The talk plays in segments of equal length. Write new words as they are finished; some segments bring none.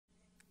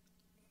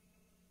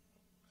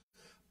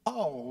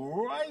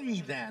All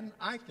righty then.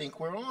 I think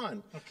we're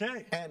on.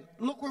 Okay. And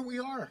look where we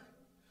are.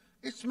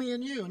 It's me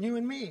and you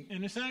and me.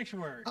 In the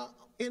sanctuary.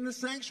 In the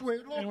sanctuary.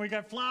 Look. And we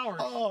got flowers.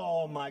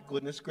 Oh, my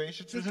goodness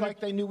gracious. It's Isn't like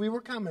they knew we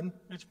were coming.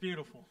 It's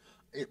beautiful.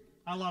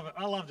 I love it.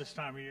 I love this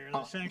time of year.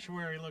 The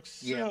sanctuary looks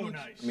so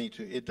nice. Me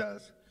too. It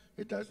does.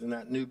 It does. And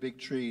that new big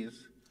tree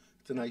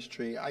it's a nice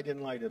tree. I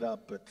didn't light it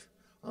up, but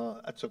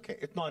that's okay.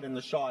 It's not in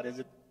the shot, is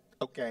it?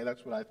 Okay,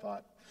 that's what I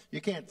thought.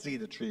 You can't see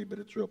the tree, but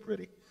it's real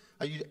pretty.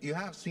 You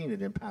have seen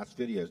it in past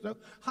videos, though.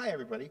 Hi,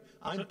 everybody.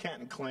 I'm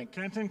Kenton Clink.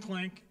 Kenton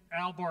Clink,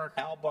 Al Barker.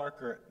 Al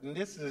Barker. And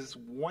this is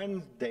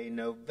Wednesday,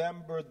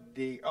 November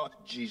the,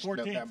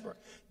 14th.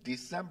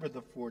 December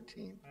the 14th.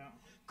 Yeah.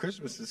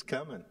 Christmas is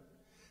coming.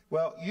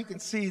 Well, you can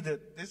see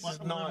that this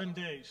is not. 11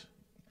 days.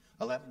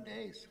 11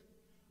 days.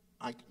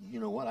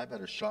 You know what? I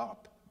better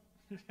shop.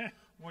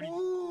 What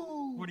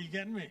are you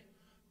getting me?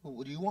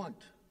 What do you want?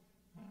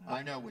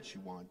 I know what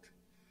you want.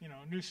 You know,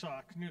 new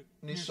socks.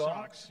 New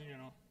socks? You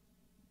know.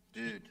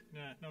 Dude.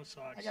 Yeah, no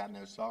socks. I got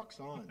no socks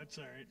on. That's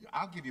all right.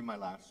 I'll give you my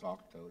last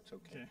sock, though. It's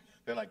okay.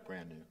 They're like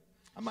brand new.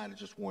 I might have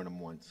just worn them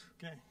once.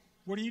 Okay.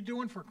 What are you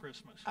doing for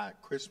Christmas?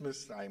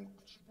 Christmas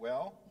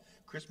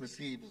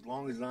Eve, as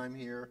long as I'm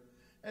here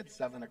at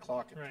 7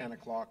 o'clock, at 10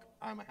 o'clock,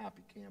 I'm a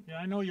happy camper. Yeah,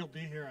 I know you'll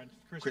be here on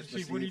Christmas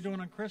Eve. What are you doing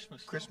on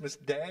Christmas? Christmas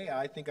Day,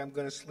 I think I'm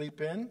going to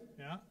sleep in.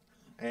 Yeah.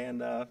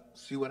 And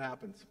see what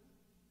happens.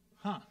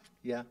 Huh.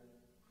 Yeah.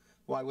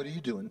 Why? What are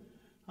you doing?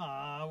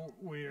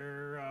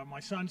 My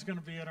son's going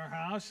to be at our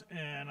house,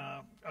 and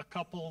a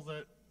couple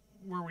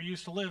where we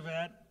used to live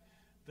at,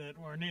 that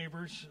were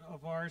neighbors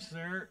of ours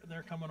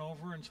they're coming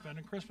over and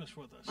spending Christmas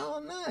with us. Oh,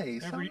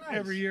 nice.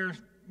 Every year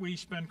we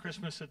spend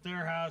Christmas at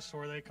their house,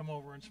 or they come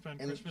over and spend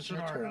Christmas at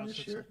our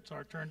house. It's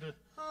our turn to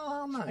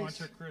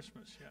sponsor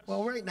Christmas, yes.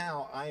 Well, right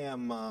now I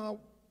am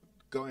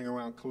going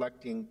around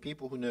collecting.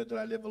 People who know that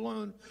I live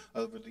alone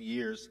over the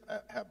years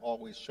have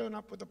always shown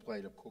up with a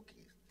plate of cookies.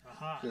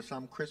 Because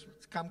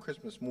come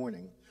Christmas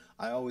morning,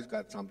 I always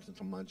got something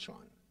to munch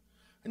on.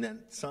 And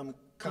then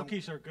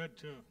cookies are good,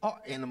 too. Oh,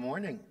 in the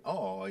morning.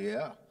 Oh,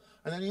 yeah.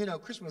 And then,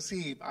 Christmas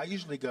Eve, I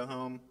usually go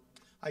home.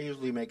 I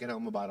usually make it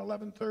home about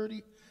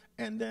 11:30,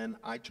 and then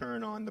I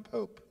turn on the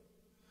Pope.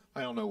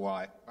 I don't know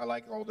why. I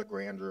like all the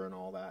grandeur and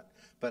all that.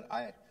 But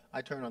I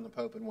turn on the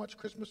Pope and watch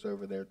Christmas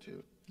over there,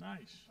 too.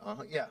 Nice.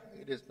 Yeah,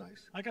 it is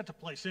nice. I got to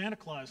play Santa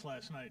Claus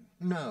last night.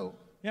 No.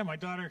 Yeah, my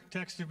daughter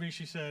texted me.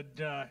 She said,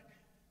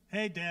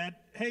 "Hey, Dad.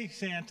 Hey,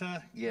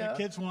 Santa. Yeah. The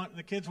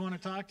kids want to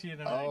talk to you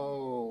tonight."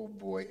 Oh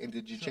boy! And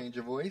did you change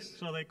your voice?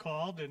 So they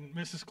called, and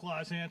Mrs.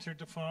 Claus answered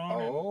the phone.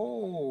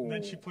 Oh. And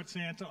then she put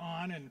Santa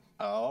on, and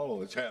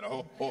Santa!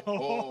 Oh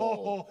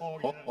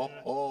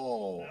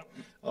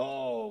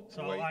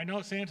So boy! I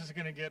know Santa's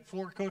going to get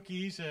 4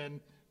 cookies, and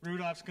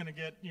Rudolph's going to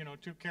get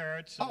 2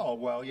 carrots. Oh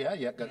well, yeah.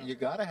 You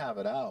got to have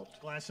it out.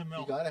 Glass of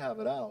milk. You got to have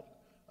it out.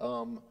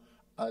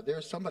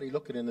 There's somebody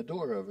looking in the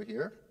door over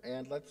here,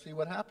 and let's see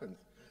what happens.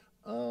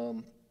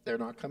 They're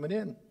not coming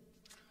in.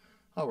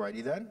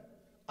 Alrighty then.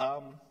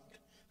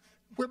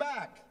 We're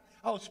back.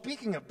 Oh,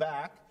 speaking of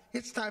back,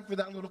 it's time for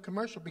that little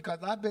commercial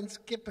because I've been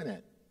skipping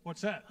it.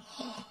 What's that?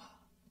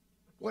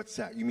 What's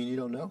that? You mean you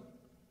don't know?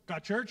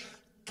 Got church?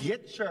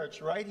 Get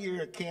church right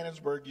here at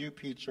Canonsburg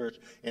UP Church.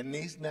 In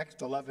these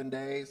next 11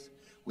 days,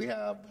 we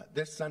have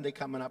this Sunday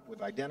coming up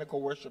with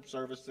identical worship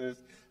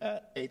services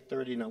at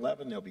 8:30 and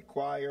 11. There'll be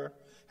choir,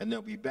 and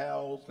there'll be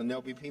bells, and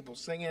there'll be people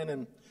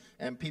singing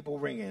and people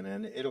ringing,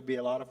 and it'll be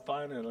a lot of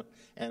fun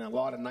and a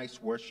lot of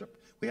nice worship.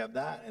 We have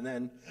that, and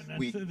then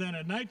then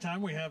at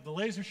nighttime we have the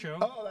laser show.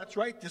 Oh, that's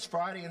right, this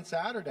Friday and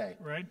Saturday.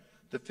 Right.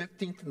 The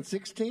 15th and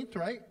 16th,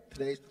 right?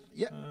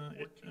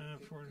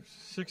 For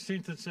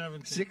 16th and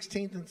 17th.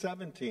 16th and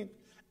 17th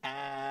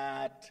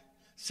at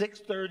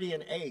 6:30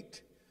 and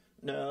 8.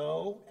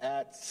 No,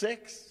 at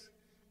 6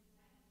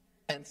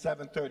 and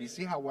 7:30.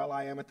 See how well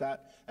I am at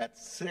that? At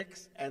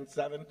 6 and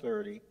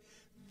 7:30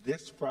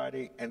 this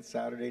Friday and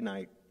Saturday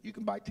night. You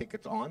can buy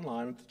tickets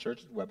online at the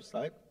church's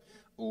website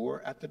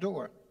or at the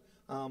door.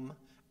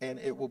 And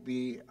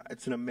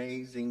it's an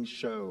amazing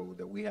show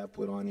that we have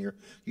put on here.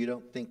 You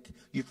don't think,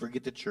 you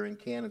forget that you're in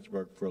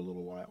Canonsburg for a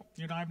little while.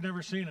 I've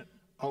never seen it.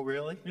 Oh,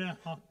 really? Yeah.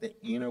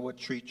 You know what?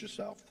 Treat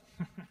yourself.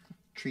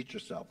 Treat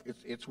yourself.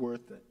 It's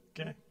worth it.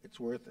 Okay. It's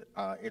worth it.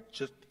 It's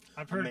just.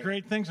 I've heard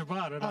great things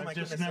about it. Oh, I've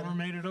just never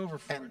made it over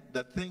for it. And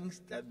the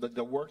things,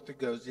 the work that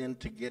goes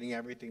into getting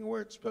everything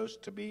where it's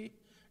supposed to be,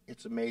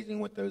 it's amazing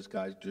what those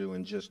guys do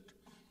in just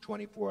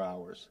 24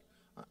 hours.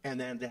 And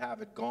then to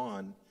have it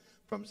gone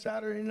from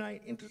Saturday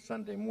night into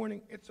Sunday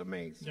morning, it's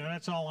amazing. Yeah,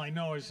 that's all I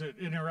know is it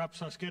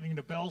interrupts us getting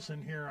the bells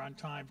in here on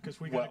time because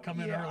we got to come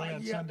in early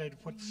on Sunday to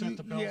set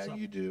the bells up. Yeah,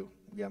 you do.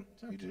 Yeah,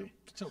 you do.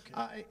 It's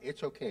okay.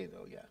 It's okay,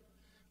 though, yeah.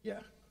 Yeah.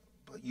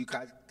 But you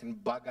guys can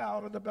bug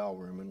out of the bell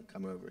room and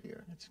come over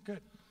here. It's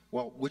good.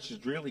 Well, which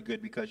is really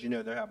good because,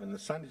 they're having the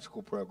Sunday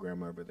school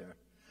program over there.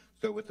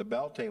 So with the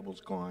bell tables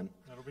gone,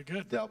 that'll be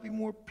good. There'll be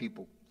more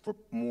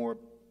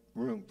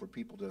room for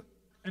people to.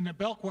 And the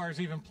bell choir is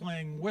even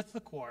playing with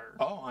the choir.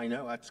 Oh, I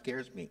know. That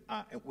scares me.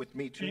 With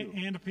me, too.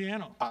 And a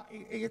piano.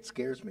 It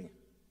scares me.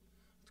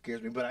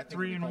 Scares me, but I think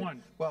 3 and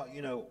 1. Well,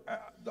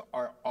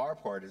 our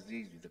part is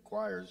easy. The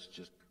choir is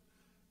just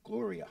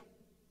Gloria.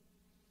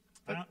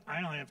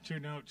 I only have 2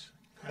 notes.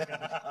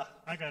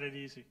 I got it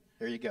easy.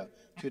 There you go.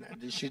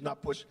 She's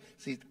not push.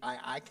 See,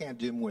 I can't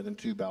do more than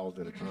 2 bells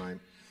at a time.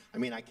 I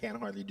mean, I can't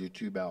hardly do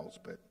 2 bells,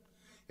 but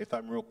if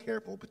I'm real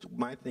careful. But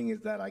my thing is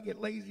that I get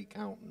lazy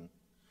counting,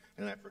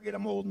 and I forget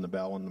I'm holding the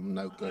bell and the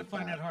note goes I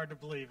find back. that hard to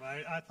believe.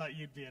 I thought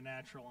you'd be a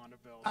natural on the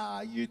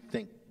bells. You'd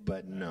think,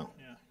 but no.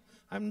 Yeah.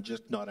 I'm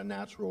just not a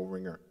natural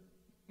ringer.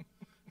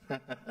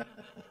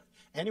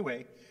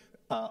 Anyway,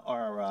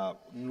 our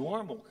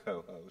normal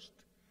co-host,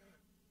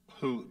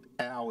 who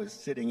Al is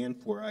sitting in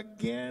for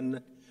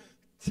again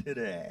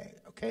today.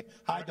 Okay.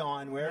 Hi,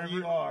 Dawn, wherever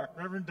you are.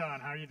 Reverend Don,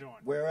 how are you doing?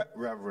 Where,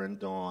 Reverend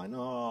Dawn?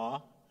 Aw,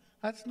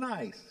 that's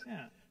nice.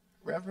 Yeah.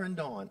 Reverend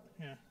Dawn.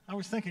 Yeah. I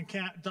was thinking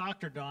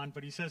Dr. Don,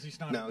 but he says he's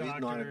not a doctor. No,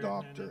 he's not a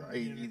doctor.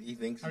 He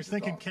thinks he's I was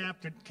thinking a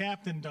doctor.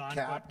 Captain Don,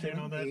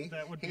 Captain, but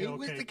that would be okay. He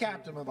was the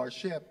captain of our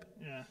ship.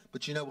 Yeah.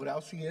 But you know what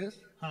else he is?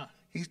 Huh.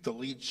 He's the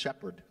lead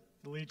shepherd.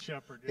 The lead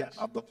shepherd, yes.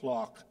 Yeah, of the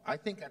flock. I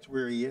think that's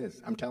where he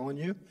is. I'm telling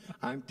you.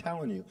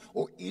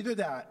 Or either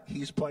that,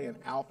 he's playing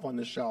Alf on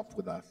the Shelf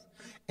with us,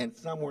 and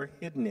somewhere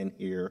hidden in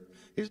here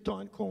is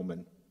Don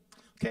Coleman.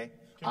 Okay?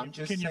 Can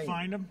you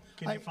find him?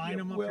 Can you find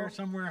him up here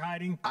somewhere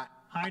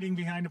hiding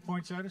behind the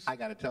poinsettias? I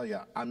got to tell you,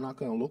 I'm not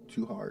going to look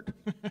too hard.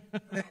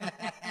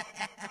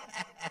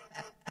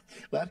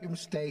 Let him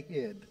stay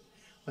hid.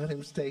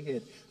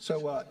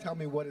 So tell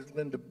me, what is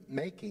Linda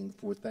making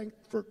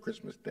for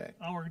Christmas Day?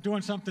 Oh, we're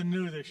doing something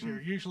new this year.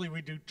 Usually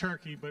we do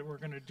turkey, but we're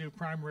going to do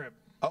prime rib.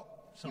 Oh,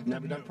 something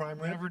you've never done prime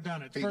rib? Never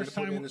done it. Are you going to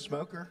put it in the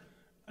smoker?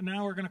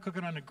 Now we're going to cook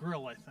it on the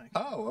grill, I think.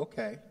 Oh,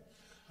 okay.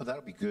 Oh,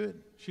 that'll be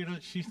good.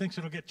 She thinks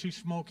it'll get too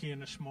smoky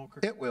in the smoker.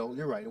 It will.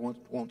 You're right. It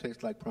won't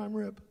taste like prime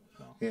rib.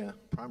 So, yeah,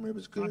 prime rib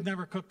is good. I've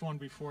never cooked one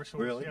before, so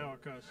really? We'll see how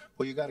it goes.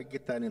 Well, you got to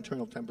get that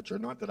internal temperature.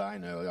 Not that I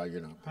know.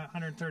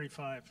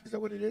 135. Is that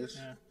what it is?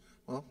 Yeah.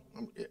 Well,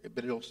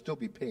 but it'll still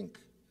be pink.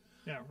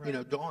 Yeah,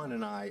 right.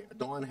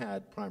 Dawn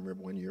had prime rib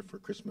one year for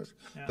Christmas,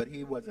 but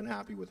he wasn't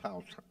happy with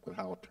how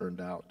it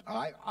turned out.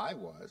 I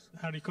was.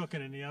 How do you cook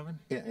it, in the oven?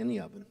 Yeah, in the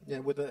oven. Yeah,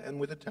 with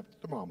a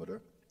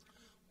thermometer.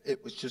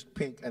 It was just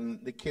pink,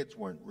 and the kids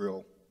weren't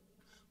real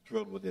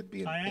thrilled with it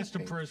being pink. I asked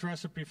him for his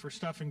recipe for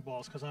stuffing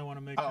balls because I want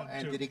to make them too. Oh,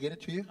 and did he get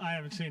it to you? I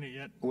haven't seen it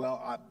yet.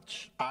 Well,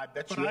 I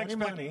bet you any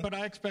money. But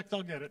I expect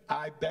I'll get it.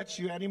 I bet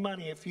you any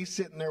money if he's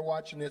sitting there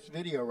watching this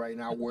video right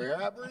now,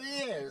 wherever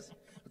he is,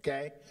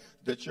 okay,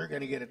 that you're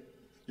going to get it.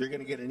 You're going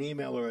to get an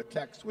email or a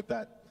text with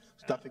that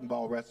stuffing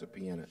ball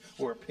recipe in it,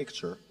 or a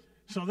picture.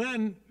 So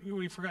then,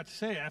 we forgot to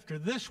say, after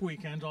this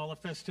weekend, all the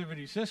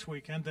festivities this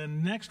weekend,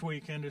 then next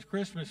weekend is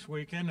Christmas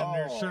weekend, and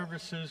there's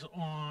services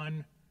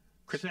on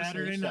Christmas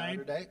Saturday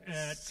night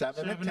at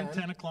 7 and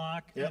 10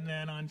 o'clock, and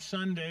then on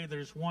Sunday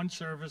there's one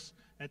service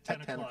at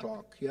 10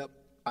 o'clock. Yep.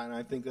 And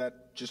I think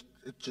it's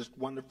just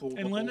wonderful.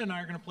 And Linda and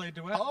I are going to play a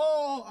duet.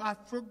 Oh, I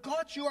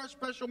forgot you are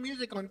special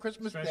music on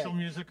Christmas Day. Special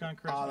music on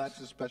Christmas. Oh, that's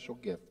a special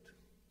gift.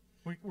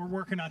 We're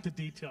working out the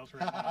details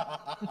right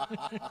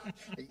now.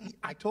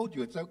 I told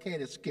you, it's okay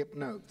to skip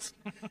notes.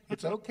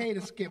 It's okay to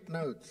skip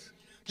notes.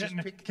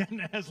 Kenton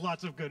has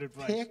lots of good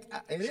advice.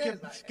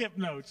 Skip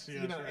notes.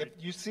 Yes, if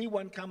you see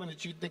one coming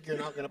that you think you're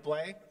not going to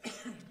play,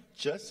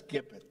 just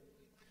skip it.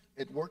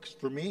 It works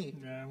for me.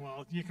 Yeah,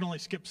 well, you can only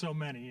skip so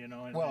many,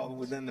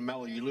 Within the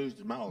melody, you lose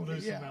the melody.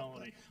 The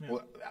melody. Yeah.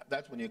 Well,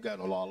 that's when you go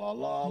to la la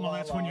la. Well,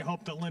 that's when you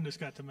hope that Linda's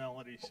got the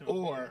melody. So,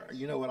 or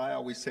you know what I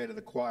always say to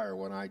the choir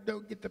when I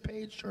don't get the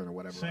page turn or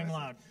whatever. Sing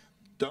loud.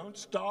 Don't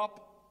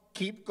stop.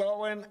 Keep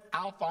going.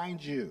 I'll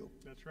find you.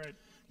 That's right.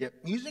 Yeah,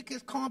 music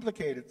is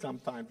complicated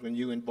sometimes when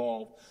you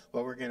involve.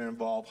 Well, we're going to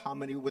involve how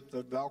many with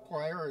the bell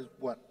choir? Is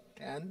what,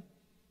 10?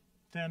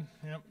 10.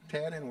 Yep.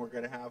 10, and we're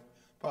going to have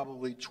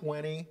probably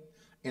 20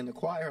 in the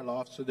choir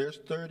loft, so there's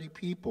 30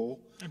 people.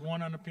 And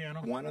one on the piano.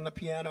 One on the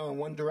piano and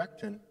one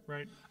directing.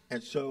 Right.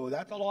 And so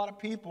that's a lot of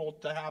people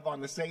to have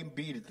on the same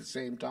beat at the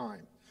same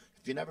time.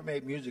 If you never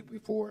made music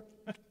before,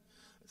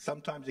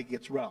 sometimes it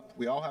gets rough.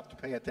 We all have to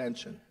pay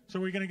attention. So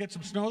are we going to get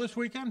some snow this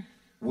weekend?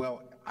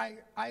 Well,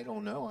 I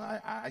don't know.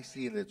 I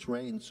see that it's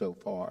rained so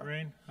far.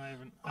 Rain? I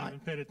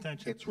haven't paid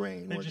attention. It's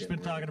rain. They've just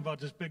been talking about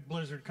this big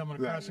blizzard coming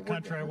across the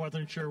country. I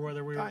wasn't sure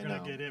whether we were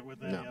going to get hit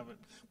with any of it.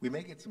 We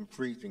may get some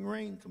freezing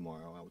rain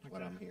tomorrow. That's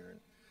what I'm hearing.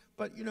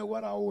 But you know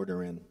what? I'll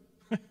order in.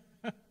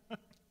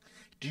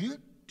 Do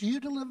you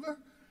deliver?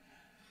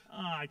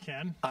 I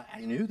can.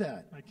 I knew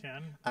that. I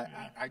can.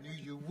 I knew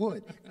you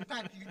would. In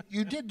fact,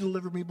 you did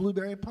deliver me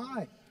blueberry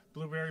pie.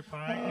 Blueberry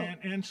pie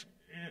and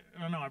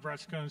no, I brought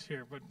scones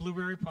here, but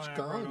blueberry pie.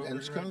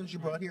 Scones you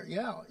brought here.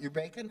 Yeah, you're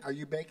baking. Are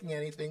you baking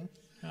anything?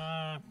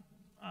 I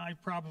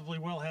probably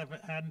will.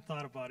 Hadn't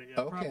thought about it yet.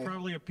 Okay.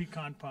 Probably a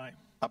pecan pie.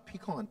 A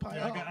pecan pie.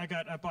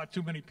 Yeah, I bought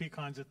too many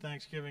pecans at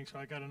Thanksgiving, so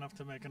I got enough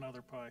to make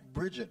another pie.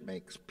 Bridget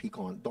makes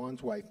pecan.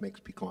 Dawn's wife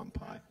makes pecan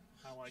pie.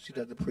 She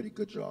does a pretty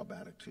good job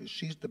at it too.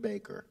 She's the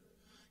baker.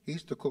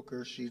 He's the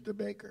cooker. She's the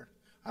baker.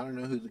 I don't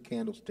know who the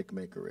candlestick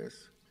maker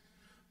is.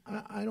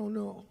 I don't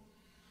know.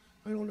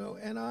 I don't know.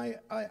 And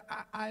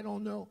I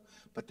don't know.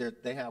 But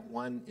they have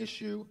one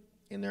issue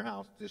in their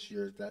house this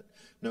year is that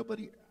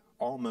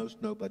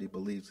almost nobody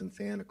believes in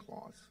Santa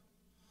Claus.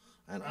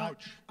 And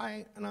Ouch.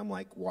 I'm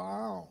like,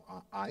 wow,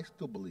 I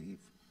still believe.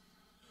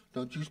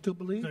 Don't you still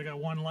believe? They got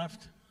one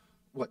left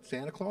What,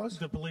 Santa Claus?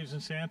 that believes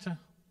in Santa?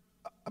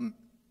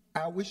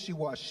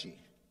 Wishy-washy.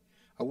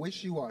 A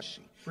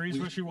wishy-washy. Breeze,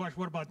 wishy-washy.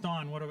 What about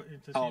Don?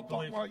 Does he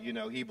believe?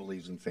 Well, he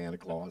believes in Santa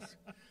Claus.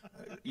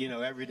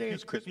 Every day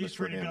is Christmas He's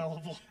for pretty him.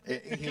 gullible.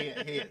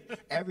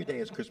 Every day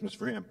is Christmas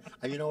for him.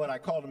 You know what? I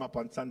called him up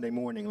on Sunday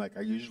morning like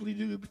I usually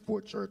do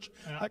before church.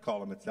 Yeah. I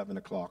call him at 7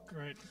 o'clock.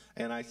 Right.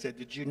 And I said,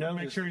 did you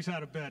notice? Make sure he's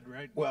out of bed,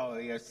 right?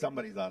 Well, yeah,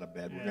 somebody's out of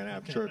bed. We're going to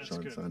have church that's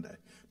on good. Sunday.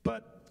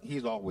 But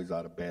he's always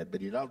out of bed, but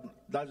he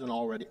doesn't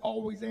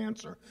always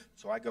answer.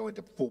 So I go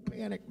into full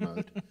panic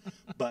mode.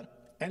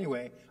 But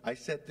anyway, I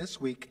said this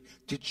week,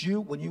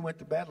 when you went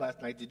to bed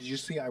last night, did you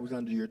see I was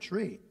under your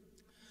tree?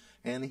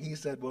 And he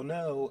said, well,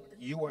 no,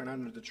 you weren't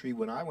under the tree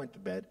when I went to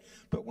bed.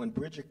 But when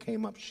Bridget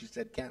came up, she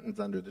said, Kenton's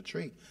under the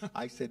tree.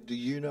 I said, do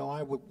you know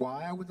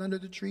why I was under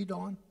the tree,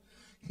 Dawn?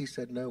 He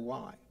said, no,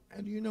 why?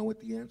 And do you know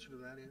what the answer to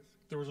that is?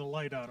 There was a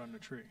light out on the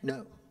tree.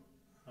 No.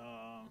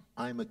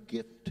 I'm a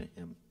gift to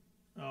him.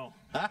 Oh.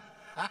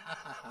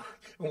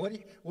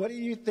 What do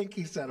you think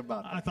he said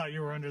about that? I thought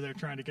you were under there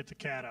trying to get the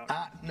cat out.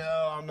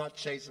 No, I'm not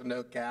chasing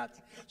no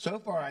cats. So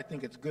far, I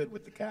think it's good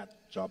with the cat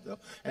job, though.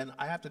 And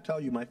I have to tell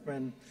you, my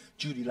friend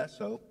Judy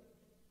Lesso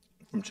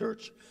from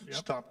church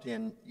stopped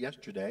in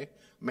yesterday,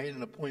 made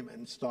an appointment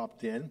and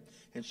stopped in,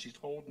 and she's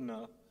holding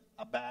a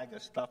bag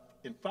of stuff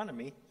in front of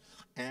me,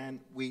 and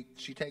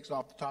she takes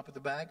off the top of the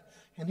bag,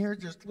 and here's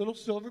this little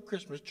silver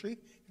Christmas tree.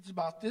 It's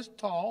about this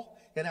tall.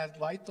 It has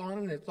lights on it,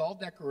 and it's all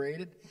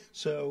decorated.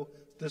 So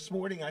this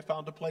morning, I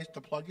found a place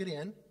to plug it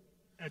in.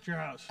 At your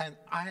house. And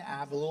I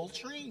have a little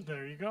tree.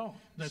 There you go.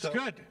 That's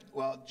good.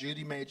 Well,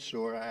 Judy made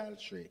sure I had a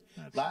tree.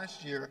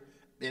 Last year,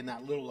 in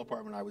that little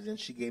apartment I was in,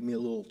 she gave me a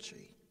little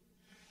tree.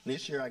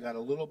 This year, I got a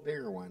little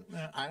bigger one.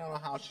 Yeah. I don't know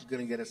how she's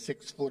going to get a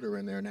 6-footer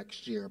in there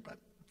next year, but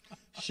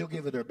she'll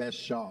give it her best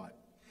shot.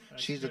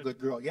 She's a good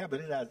girl. Yeah,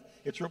 but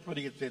it's real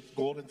pretty. It's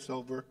gold and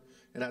silver.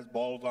 It has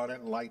balls on it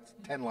and lights,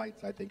 10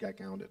 lights, I think I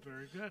counted.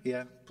 Very good.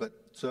 Yeah,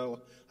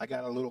 so I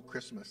got a little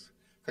Christmas.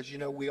 Because,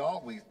 we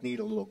always need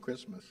a little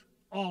Christmas.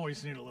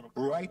 Always need a little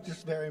Christmas. Right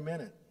this very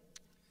minute.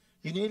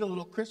 You need a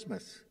little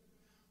Christmas.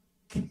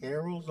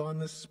 Carols on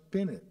the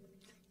spinet.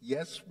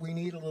 Yes, we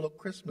need a little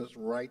Christmas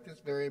right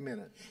this very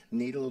minute.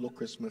 Need a little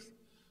Christmas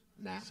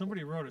now.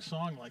 Somebody wrote a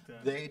song like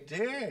that. They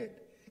did.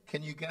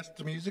 Can you guess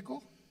the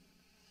musical?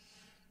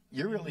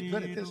 You're really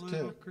good at this,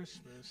 too.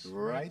 Christmas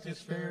right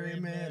this very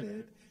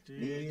minute.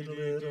 Need a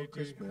little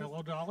Christmas.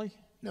 Hello, Dolly?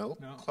 No,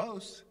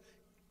 close.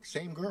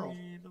 Same girl.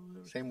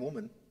 Same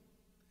woman.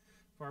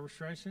 Barbara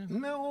Streisand?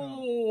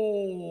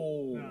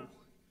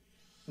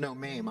 No,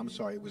 Mame. I'm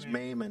sorry. It was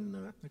Mame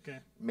and Okay.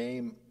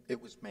 Mame.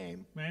 It was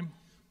Mame. Mame?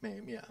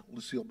 Mame, yeah.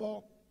 Lucille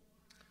Ball.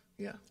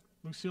 Yeah.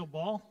 Lucille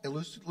Ball? And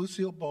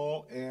Lucille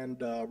Ball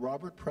and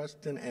Robert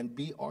Preston and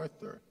B.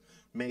 Arthur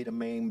made a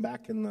Mame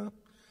back in the,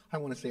 I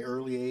want to say,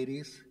 early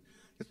 80s.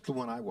 It's the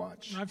one I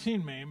watched. I've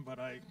seen Mame, but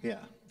I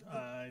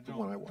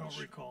don't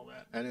recall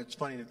that. And it's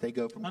funny that they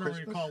go from Christmas. I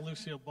don't recall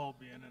Lucille Ball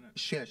being in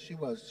it. Yeah, she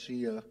was.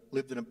 She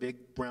lived in a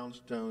big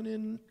brownstone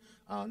in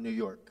New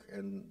York,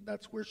 and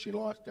that's where she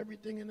lost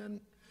everything and then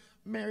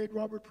married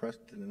Robert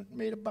Preston and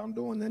made a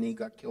bando, and then he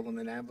got killed in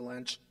an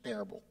avalanche.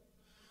 Terrible.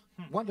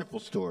 Wonderful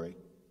story.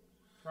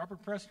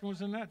 Robert Preston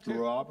was in that, too.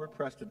 Robert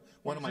Preston.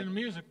 He was in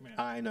Music Man.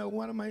 I know.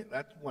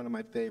 That's one of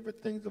my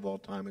favorite things of all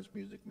time is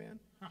Music Man.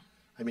 Huh.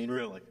 I mean,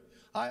 really.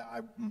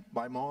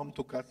 My mom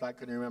took us, I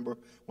can remember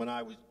when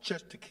I was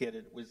just a kid,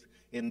 it was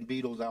in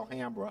Beatles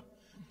Alhambra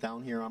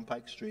down here on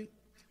Pike Street.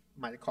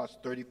 Might have cost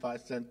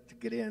 35 cents to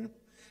get in.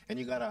 And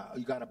you got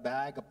a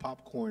bag of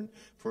popcorn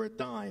for a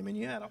dime, and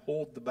you had to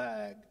hold the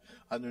bag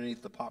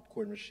underneath the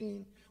popcorn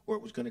machine or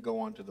it was going to go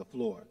onto the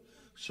floor.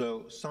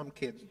 So some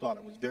kids thought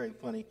it was very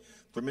funny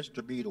for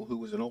Mr. Beetle, who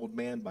was an old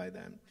man by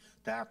then,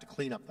 to have to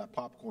clean up that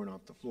popcorn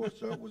off the floor.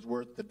 So it was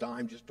worth the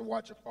dime just to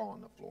watch it fall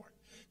on the floor.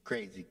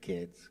 Crazy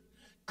kids.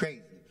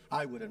 Crazy.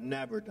 I would have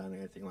never done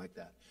anything like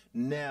that.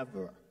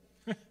 Never.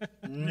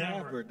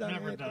 Never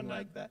done anything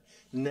like that.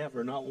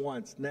 Never. Not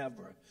once.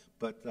 Never.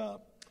 But,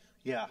 so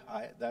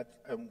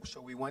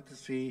we went to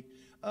see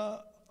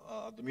the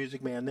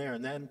Music Man there.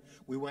 And then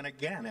we went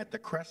again at the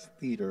Crest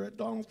Theater at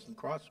Donaldson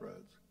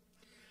Crossroads.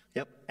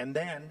 Yep. And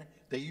then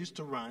they used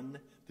to run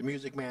the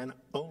Music Man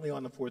only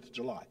on the 4th of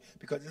July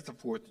because it's a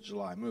 4th of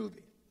July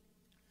movie.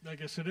 I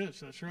guess it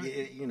is. That's right.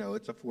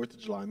 It's a 4th of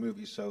July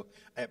movie. So,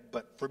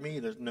 but for me,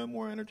 there's no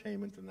more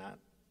entertainment than that.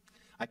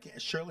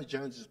 Shirley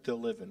Jones is still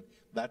living.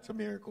 That's a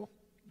miracle.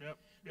 Yep.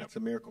 That's a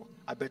miracle.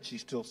 I bet she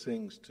still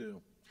sings, too.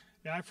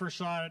 Yeah, I first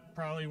saw it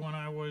probably when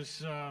I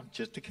was...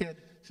 just a kid.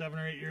 7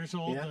 or 8 years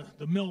old. Yeah.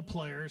 The Mill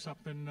Players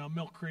up in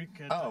Mill Creek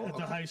at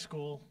the high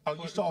school. Oh,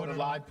 you saw a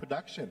live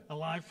production. A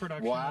live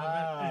production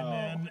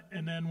Wow. of it.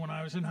 And then when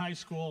I was in high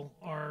school,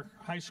 our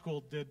high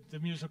school did the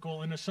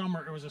musical in the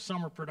summer. It was a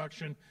summer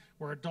production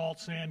where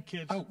adults and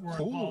kids were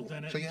cool. involved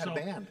in it. So you had a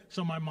band.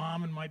 So my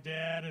mom and my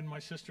dad and my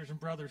sisters and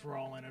brothers were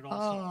all in it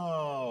also.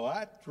 Oh,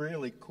 that's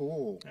really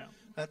cool. Yeah.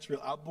 That's real.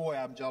 Oh, boy,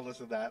 I'm jealous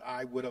of that.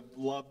 I would have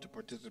loved to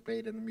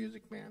participate in the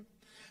Music Man.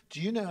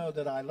 Do you know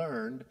that I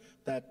learned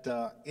that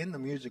in the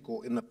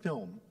musical, in the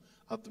film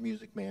of the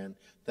Music Man,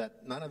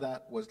 that none of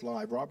that was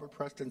live? Robert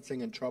Preston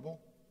singing Trouble,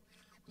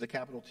 with a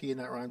capital T, and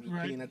that rhymes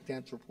with T, and that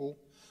stands for pool,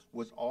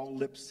 was all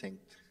lip synced.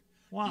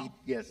 Wow.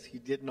 Yes, he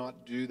did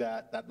not do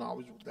that.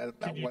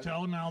 Can you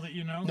tell now that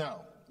you know?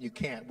 No, you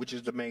can't, which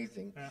is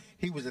amazing. Yeah.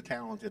 He was a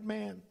talented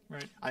man.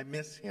 Right. I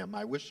miss him.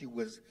 I wish he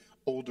was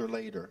older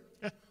later.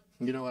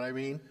 You know what I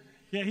mean?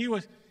 Yeah,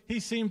 he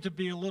seemed to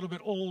be a little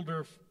bit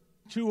older,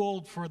 too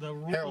old for the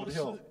role. Harold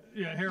Hill.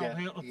 Yeah, Harold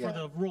Hill, yeah. for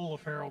the role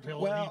of Harold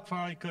Hill. Well, he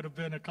probably could have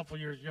been a couple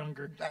years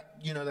younger.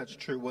 That's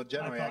true. Well,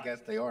 generally, I guess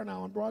they are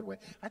now on Broadway.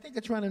 I think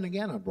it's running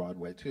again on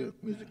Broadway, too,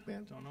 Music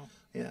Man. Don't know.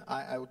 Yeah,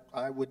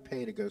 I would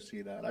pay to go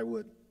see that. I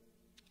would.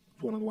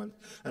 It's one of the ones.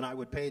 And I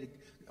would pay to,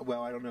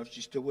 well, I don't know if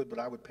she still would, but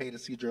I would pay to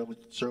see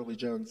Shirley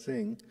Jones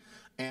sing.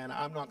 And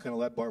I'm not going to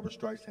let Barbara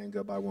Streisand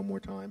go by one more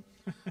time.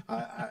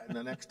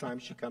 The next time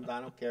she comes, I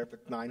don't care if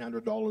it's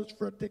 $900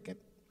 for a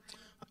ticket.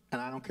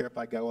 And I don't care if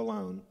I go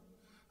alone.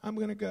 I'm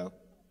going to go.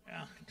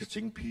 Yeah. To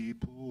sing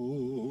people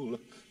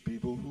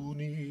who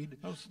need.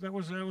 That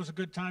was a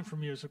good time for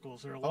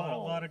musicals. There are a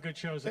lot of good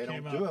shows that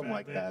came out. They don't do them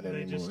like that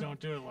anymore. They just don't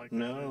do it like that.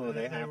 No,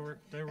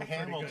 they were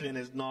Hamilton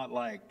is not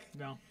like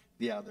no.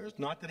 the others.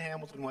 Not that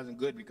Hamilton wasn't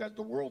good because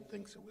the world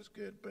thinks it was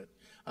good, but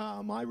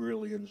I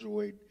really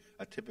enjoyed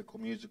a typical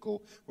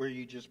musical where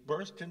you just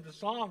burst into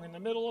song in the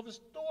middle of a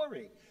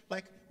story.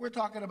 Like we're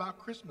talking about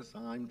Christmas.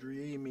 I'm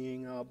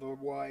dreaming of a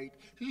white.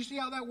 Do you see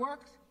how that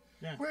works?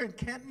 Yeah. We're in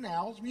Kenton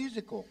Owl's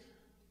musical.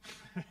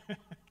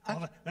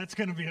 Well, that's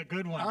going to be a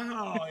good one.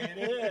 Oh, it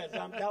is.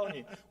 I'm telling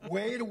you.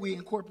 Where do we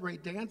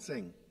incorporate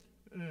dancing?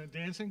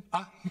 Dancing?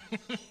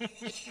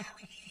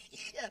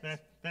 Yes.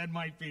 That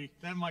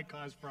might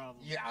cause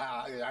problems. Yeah,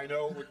 I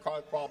know it would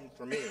cause problems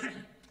for me.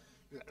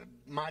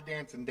 My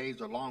dancing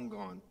days are long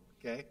gone.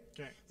 Okay.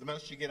 The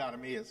most you get out of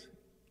me is.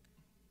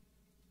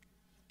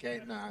 Okay.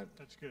 Yeah, nah,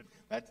 that's good.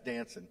 That's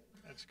dancing.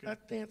 That's good.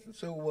 That's dancing.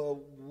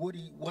 So,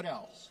 Woody, what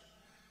else?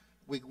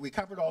 We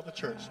covered all the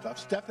church stuff.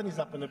 Stephanie's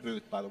up in the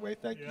booth, by the way.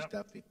 Thank you,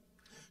 Stephanie.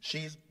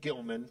 She's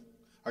Gilman.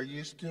 Are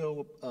you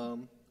still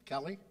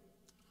Kelly?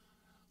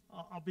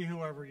 I'll be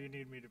whoever you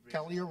need me to be.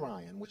 Kelly or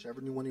Ryan, whichever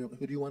you want. Who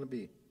do you want to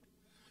be?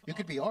 You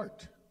could be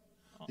Art.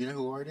 You know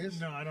who Art is?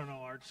 No, I don't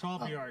know Art. So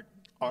I'll be Art.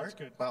 Art? That's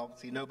good. Well,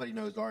 see, nobody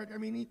knows Art. I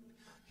mean,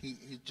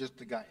 he's just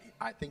the guy.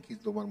 I think he's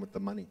the one with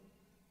the money.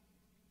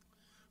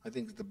 I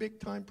think he's the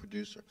big-time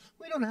producer.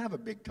 We don't have a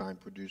big-time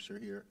producer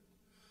here.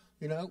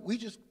 You know, we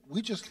just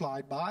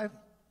slide by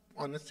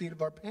on the seat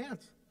of our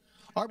pants.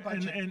 Our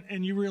budget,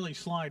 and you really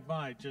slide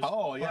by just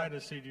by the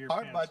seat of your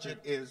our pants. Our budget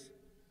is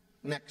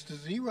next to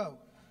zero.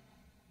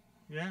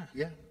 Yeah.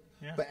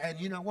 But and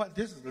you know what?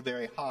 This is a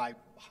very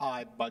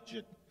high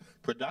budget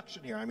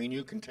production here. I mean,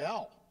 you can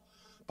tell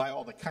by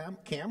all the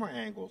camera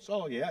angles.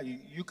 Oh yeah,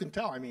 you can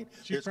tell. I mean,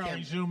 she's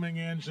probably zooming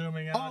in,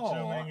 zooming out,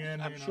 zooming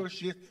in. I'm sure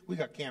she is. We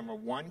got camera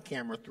 1,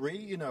 camera 3.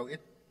 You know,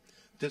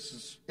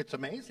 it's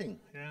amazing.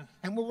 Yeah.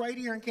 And we're right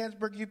here in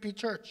Canonsburg UP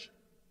Church.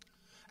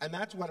 And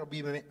that's what will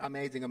be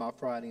amazing about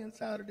Friday and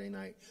Saturday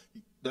night.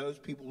 Those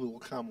people who will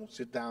come will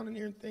sit down in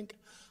here and think,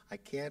 I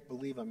can't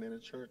believe I'm in a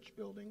church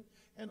building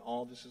and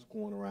all this is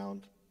going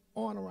around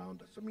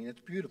us. I mean, it's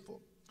beautiful.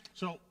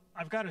 So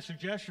I've got a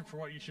suggestion for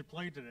what you should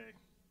play today.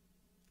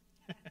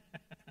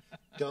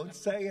 Don't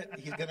say it.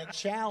 He's going to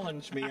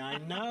challenge me. I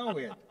know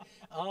it.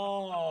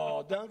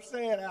 Oh, don't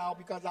say it, Al,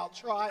 because I'll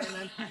try, and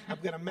then I'm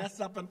going to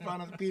mess up in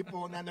front of the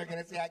people, and then they're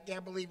going to say, I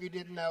can't believe you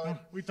didn't know it.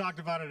 We talked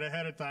about it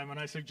ahead of time, and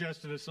I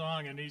suggested a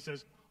song, and he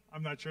says,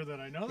 I'm not sure that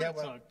I know that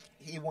song.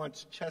 He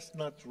wants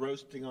chestnuts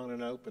roasting on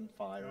an open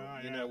fire.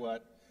 Oh, you know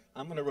what?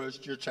 I'm going to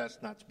roast your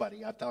chestnuts,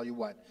 buddy. I'll tell you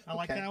what. I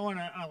like that one.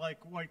 I like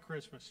White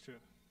Christmas, too.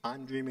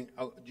 I'm dreaming.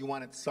 Oh, do you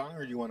want it sung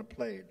or do you want it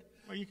played?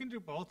 Well, you can do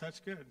both. That's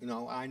good. You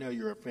know, I know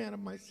you're a fan of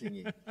my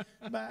singing,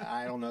 but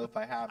I don't know if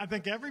I have. I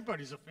think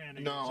everybody's a fan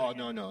of your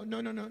singing.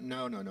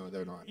 No,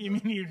 they're not. You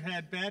mean you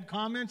had bad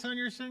comments on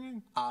your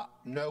singing?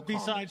 No.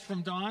 Besides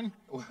from Don?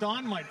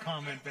 Don might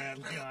comment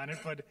badly on it,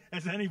 but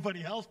has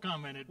anybody else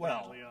commented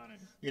badly on it?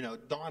 You know,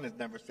 Don has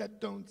never said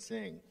don't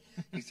sing.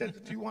 He says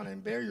if you want to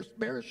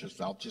embarrass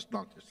yourself, just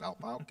knock yourself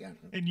out,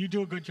 Kenton. And you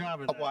do a good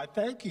job of that. Well,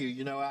 thank you.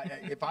 You know,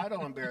 if I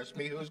don't embarrass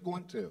me, who's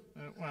going to?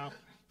 Well...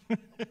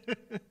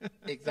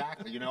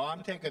 Exactly. You know,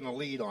 I'm taking the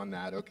lead on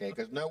that, okay,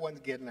 because no one's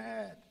getting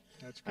ahead.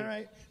 That's good. All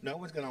right? No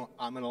one's going to,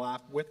 I'm going to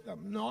laugh with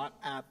them, not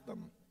at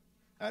them.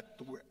 That's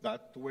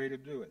the way to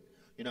do it.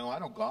 You know, I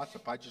don't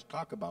gossip. I just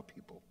talk about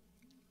people.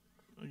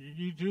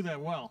 You do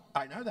that well.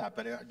 I know that,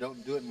 but I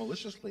don't do it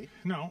maliciously.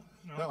 No,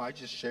 I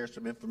just share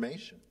some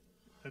information.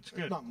 That's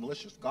good. It's not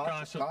malicious.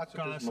 Gossip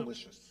is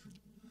malicious.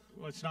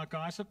 Well, it's not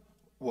gossip?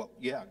 Well,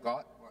 yeah,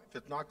 if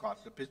it's not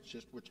gossip, it's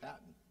just we're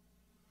chatting.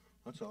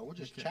 That's all. We're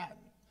just chatting.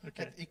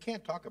 Okay. You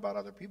can't talk about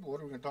other people.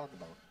 What are we going to talk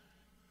about?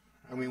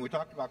 I mean, we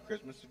talked about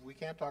Christmas. If we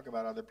can't talk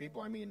about other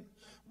people, I mean,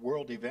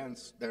 world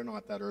events, they're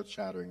not that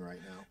earth-shattering right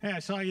now. Hey, I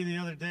saw you the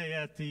other day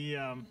at the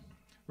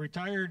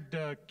retired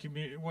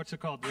what's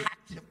it called?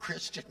 Active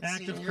Christian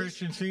Active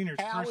Christian Seniors.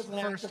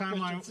 First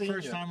time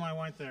I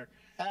went there.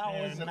 Al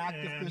was an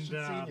active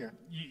Christian senior.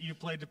 You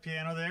played the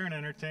piano there and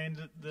entertained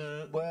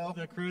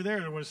the crew there.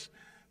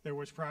 There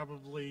was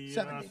probably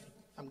 70.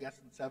 I'm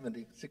guessing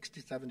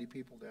 60, 70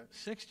 people there.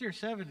 60 or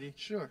 70?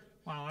 Sure.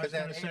 Wow, I was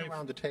going to say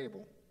around the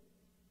table.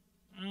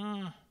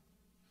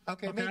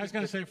 Okay, I was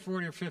going to say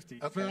 40 or 50.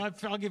 Okay.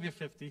 I'll give you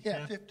 50.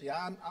 Yeah, 50.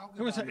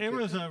 It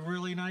was a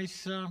really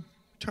nice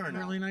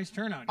turnout. Really nice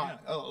turnout.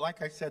 Yeah.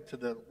 Like I said to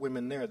the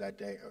women there that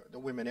day, the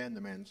women and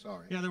the men.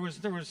 Sorry. Yeah, there was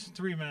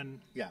 3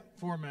 men. Yeah.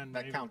 4 men.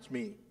 That maybe. counts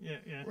me.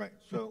 Yeah. Right.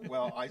 So,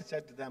 well, I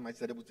said to them,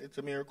 it's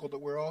a miracle that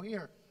we're all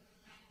here.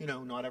 You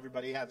know, not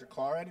everybody has a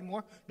car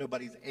anymore.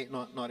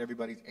 Not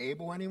everybody's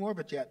able anymore.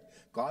 But yet,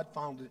 God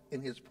found it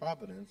in His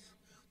providence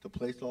to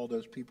place all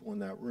those people in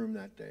that room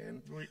that day.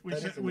 And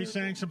we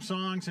sang some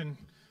songs and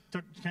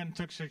Ken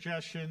took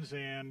suggestions,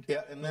 and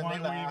then they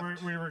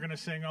laughed. we were going to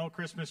sing "Oh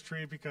Christmas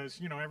Tree"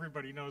 because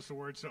everybody knows the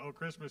words to "Oh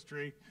Christmas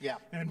Tree." Yeah.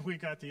 And we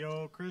got the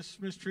 "Oh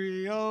Christmas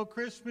Tree,"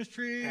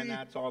 and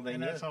that's all they knew.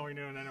 And that's all we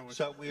knew. And then it was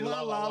so we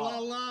la la la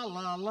la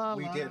la la.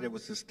 We did. It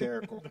was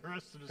hysterical. The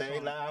rest of the they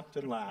song. laughed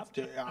and laughed,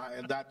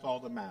 and that's all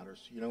that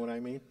matters. You know what I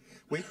mean?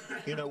 We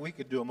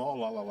could do them all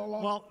la la la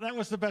la. Well, that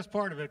was the best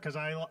part of it because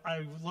I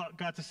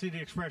got to see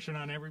the expression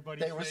on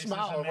everybody's faces. They were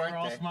smiling, and they were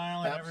all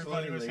smiling. Absolutely.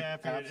 Everybody was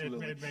happy.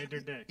 Absolutely. It made their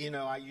day.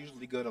 I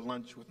usually go to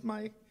lunch with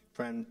my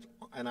friends,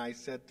 and I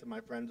said to my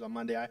friends on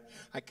Monday,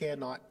 I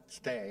cannot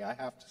stay. I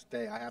have to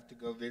stay. I have to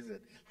go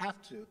visit. I have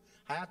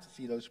to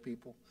see those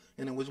people.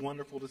 And it was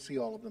wonderful to see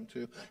all of them,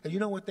 too. And you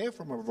know what? They're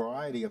from a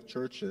variety of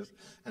churches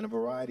and a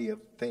variety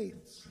of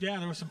faiths. Yeah,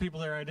 there were some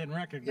people there I didn't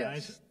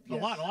recognize. Yes.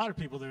 A lot of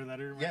people there that I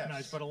didn't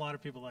recognize, but a lot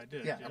of people I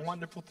did. Yeah, yes. a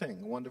wonderful thing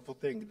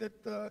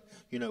that,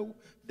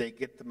 they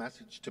get the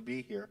message to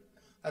be here.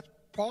 That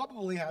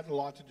probably has a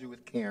lot to do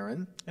with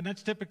Karen. And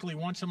that's typically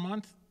once a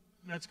month?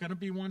 That's going to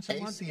be once a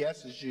month?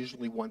 ACS is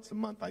usually once a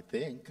month, I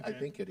think. Okay. I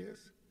think it is.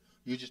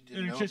 You just didn't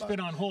know. And it's just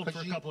been on hold for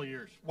a couple of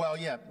years. Well,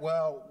 yeah.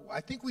 Well,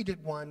 I think we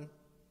did one,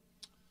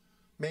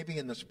 maybe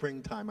in the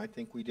springtime, I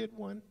think we did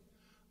one.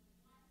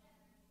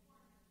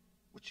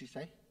 What'd she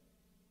say?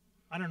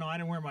 I don't know. I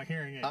didn't wear my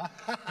hearing aid.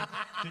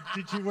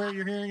 Did you wear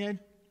your hearing aid?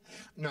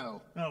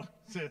 No. Oh.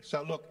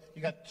 So, look,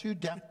 you got 2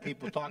 deaf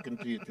people talking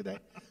to you today.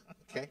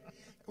 Okay?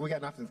 We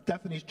got nothing.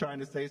 Stephanie's trying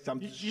to say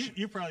something.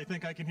 You probably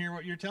think I can hear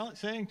what you're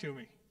saying to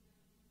me.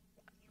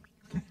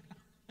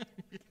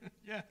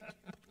 Yeah.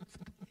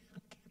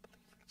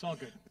 It's all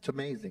good. It's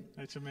amazing.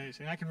 It's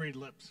amazing. I can read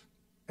lips.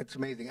 It's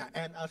amazing.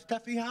 And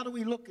Steffi, how do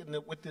we look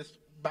with this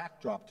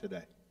backdrop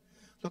today?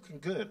 Looking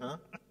good, huh?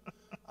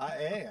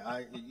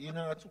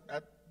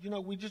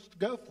 We just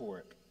go for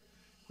it.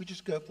 We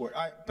just go for it.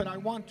 But I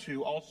want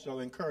to also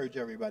encourage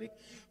everybody,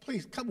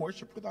 please come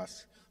worship with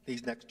us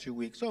these next 2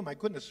 weeks. Oh, my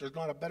goodness, there's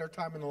not a better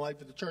time in the life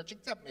of the church,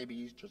 except maybe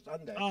Easter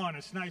Sunday. Oh, and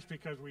it's nice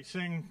because we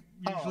sing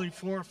usually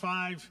 4 or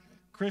 5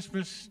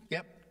 Christmas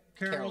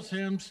carols,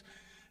 hymns.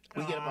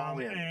 We get them all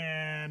in.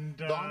 And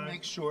Don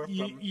makes sure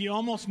you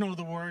almost know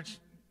the words,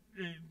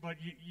 but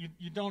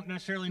you don't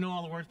necessarily know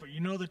all the words, but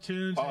you know the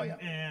tunes,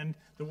 and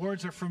the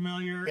words are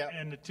familiar,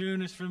 and the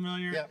tune is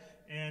familiar. Yep.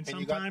 And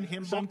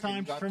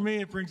sometimes for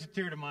me, it brings a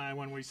tear to my eye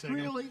when we sing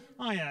them. Really?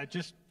 Oh, yeah,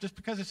 just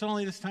because it's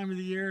only this time of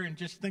the year and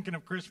just thinking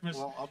of Christmas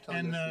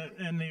and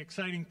the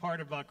exciting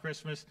part about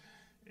Christmas,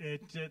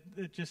 it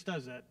just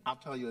does that. I'll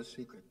tell you a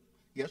secret.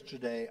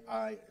 Yesterday,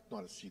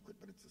 not a secret,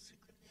 but it's a secret.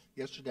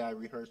 Yesterday, I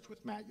rehearsed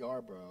with Matt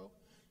Yarbrough,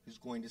 who's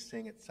going to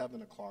sing at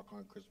 7 o'clock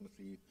on Christmas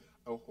Eve,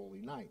 O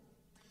Holy Night.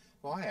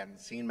 Well, I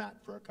hadn't seen Matt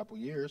for a couple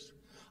years.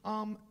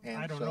 I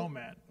don't know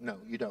Matt. No,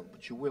 you don't,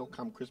 but you will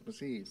come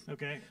Christmas Eve.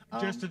 Okay,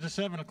 just at the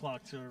 7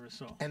 o'clock service.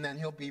 So. And then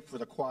he'll be for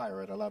the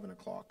choir at 11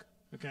 o'clock.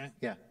 Okay.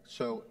 Yeah,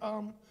 so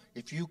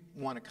if you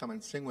want to come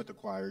and sing with the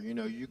choir,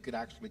 you could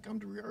actually come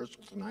to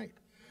rehearsal tonight.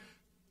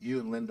 You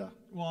and Linda.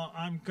 Well,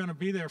 I'm going to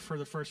be there for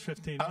the first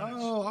 15 minutes.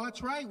 Oh,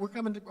 that's right. We're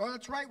coming to. Oh,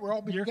 that's right. We're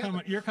all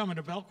together. You're coming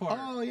to Bell Choir.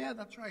 Oh, yeah,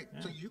 that's right.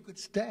 Yeah. So you could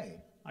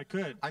stay. I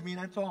could. I mean,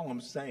 that's all I'm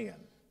saying.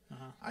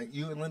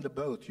 You and Linda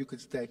both. You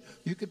could stay.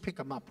 You could pick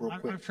them up real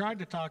quick. I've tried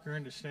to talk her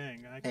into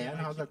staying. And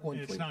how's that going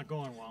for you? It's not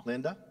going well.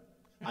 Linda,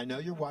 I know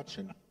you're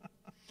watching.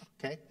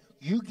 Okay,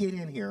 you get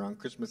in here on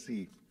Christmas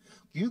Eve.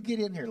 You get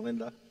in here,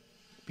 Linda,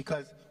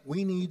 because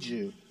we need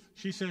you.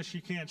 She says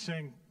she can't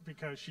sing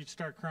because she'd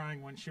start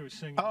crying when she was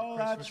singing. Oh,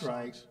 Christmas that's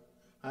right. songs.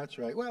 That's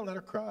right. Well, let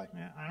her cry.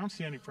 Yeah, I don't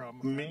see any problem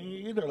with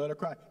Me either. Let her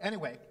cry.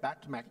 Anyway,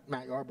 back to Matt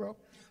Yarbrough.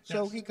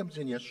 So he comes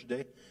in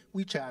yesterday.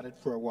 We chatted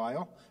for a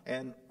while,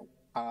 and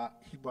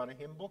he brought a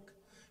hymn book.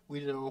 We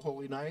did O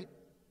Holy Night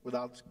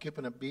without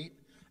skipping a beat.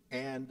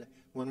 And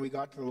when we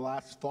got to the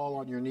last Fall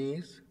on Your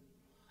Knees,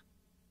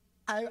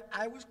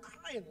 I was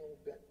crying a little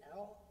bit,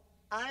 Al.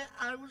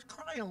 I was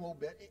crying a little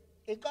bit.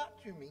 It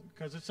got to me.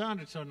 Because it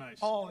sounded so nice.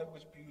 Oh, it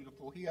was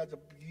beautiful. He has a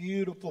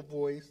beautiful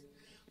voice.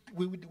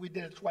 We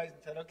did it twice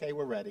and said, okay,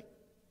 we're ready.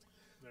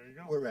 There you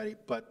go. We're ready.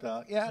 But,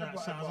 yeah.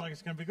 Sounds like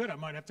it's going to be good. I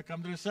might have to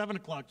come to the 7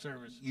 o'clock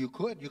service. You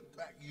could.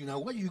 You know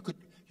what? You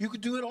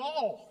could do it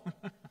all.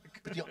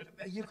 But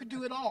you could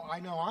do it all. I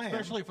know I am.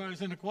 Especially if I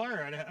was in the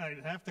choir,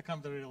 I'd have to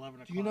come to the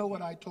 11 o'clock. Do you know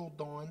what I told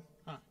Dawn?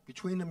 Huh.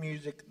 Between the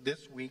music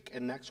this week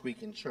and next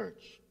week in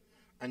church,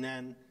 and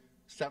then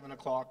 7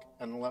 o'clock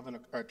and 11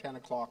 or 10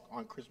 o'clock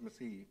on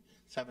Christmas Eve,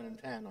 7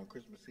 and 10 on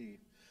Christmas Eve,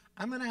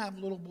 I'm going to have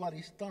little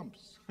bloody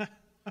stumps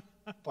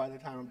by the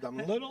time I'm done.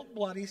 Little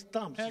bloody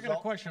stumps. Hey, I got a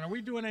question. Are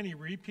we doing any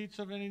repeats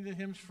of any of the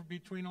hymns for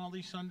between all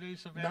these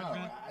Sundays of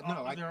Advent?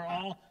 No. They're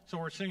all, so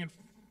we're singing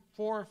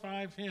 4 or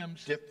 5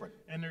 hymns. Different.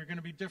 And they're going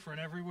to be different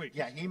every week.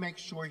 Yeah, he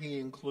makes sure he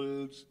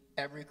includes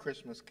every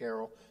Christmas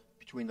carol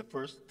between the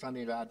first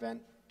Sunday of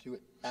Advent to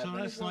Advent.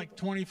 So that's like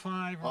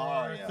 25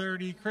 or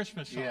 30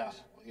 Christmas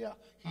songs. Yeah.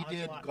 He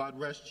did God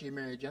Rest Ye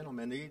Merry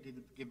Gentlemen. He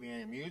didn't give me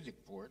any music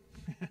for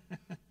it.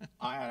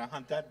 I had to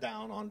hunt that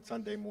down on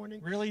Sunday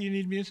morning. Really? You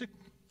need music?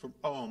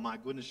 Oh, my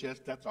goodness, yes,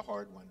 that's a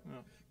hard one.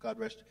 Oh. God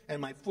rest. And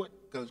my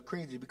foot goes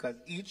crazy because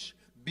each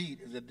beat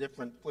is a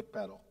different foot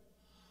pedal.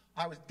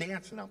 I was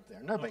dancing up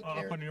there. Nobody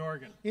cared. Up on the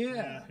organ.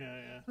 Yeah.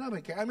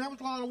 Nobody cared. I mean, that was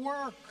a lot of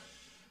work.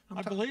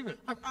 I believe it.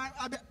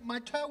 My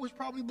toe was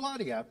probably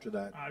bloody after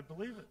that. I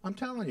believe it. I'm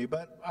telling you,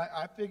 but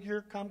I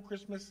figure come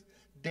Christmas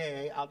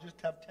Day, I'll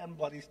just have 10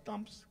 bloody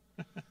stumps.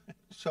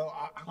 So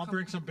I'll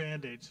bring some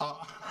Band-Aids.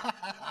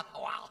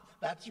 Wow,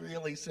 that's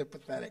really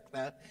sympathetic.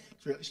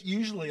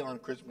 Usually on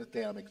Christmas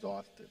Day, I'm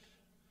exhausted,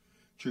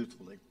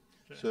 truthfully.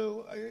 Okay.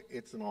 So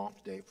it's an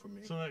off day for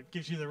me. So that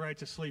gives you the right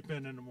to sleep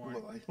in the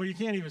morning. Well, you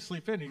can't even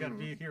sleep in. You got to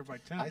be here by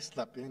 10. I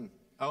slept in.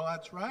 Oh,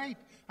 that's right.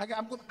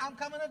 I'm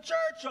coming to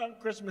church on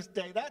Christmas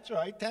Day. That's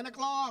right, 10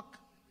 o'clock.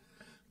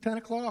 10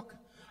 o'clock.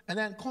 And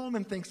then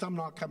Coleman thinks I'm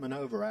not coming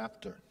over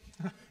after.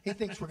 He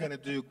thinks we're going to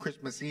do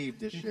Christmas Eve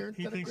this year.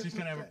 He thinks he's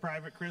going to have a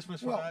private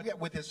Christmas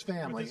with his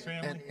family,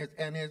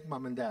 and his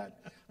mom and dad.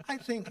 I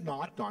think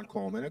not, Don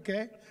Coleman,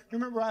 okay?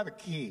 Remember, I have a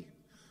key.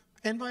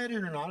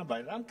 Invited or not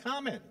invited, I'm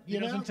coming. He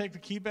doesn't take the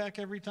key back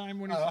every time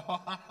when he's...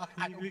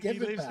 I don't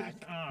give it back.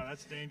 Oh,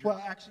 that's dangerous.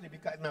 Well, actually,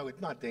 no,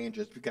 it's not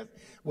dangerous because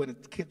when the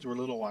kids were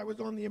little, I was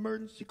on the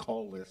emergency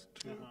call list,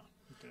 too.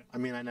 Okay. I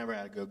mean, I never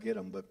had to go get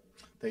them, but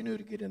they knew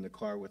to get in the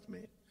car with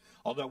me.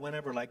 Although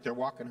whenever, like, they're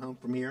walking home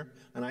from here,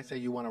 and I say,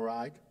 you want to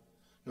ride? You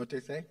know what they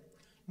say?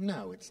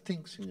 No, it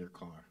stinks in your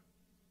car.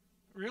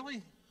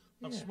 Really?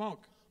 Of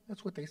smoke?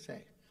 That's what they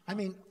say. I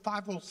mean,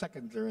 5 whole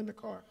seconds they're in the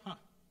car. Huh.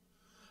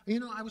 You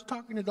know, I was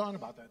talking to Don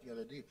about that the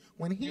other day.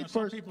 When he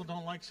some people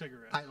don't like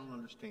cigarettes. I don't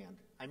understand.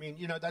 I mean,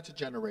 that's a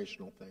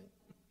generational thing.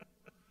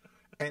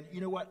 And you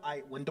know what?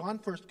 When Don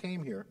first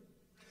came here,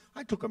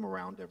 I took him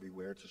around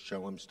everywhere to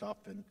show him stuff,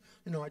 and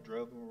I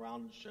drove him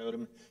around and showed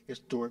him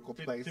historical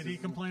places. Did he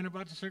complain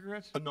about the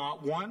cigarettes?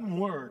 Not one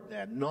word,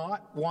 Dad.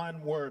 Not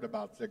one word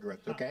about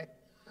cigarettes. Okay.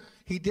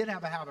 He did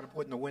have a habit of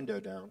putting the window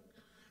down,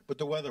 but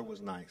the weather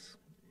was nice.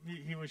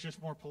 He was just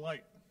more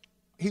polite.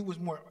 He was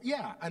more,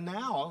 and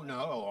now,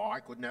 no,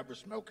 I could never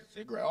smoke a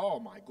cigarette. Oh,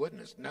 my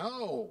goodness,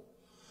 no.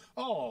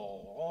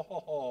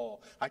 Oh.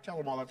 I tell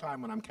him all the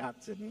time when I'm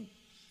cat sitting,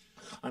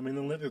 I'm in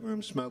the living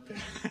room smoking.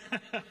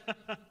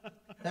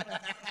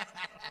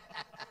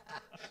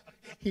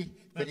 He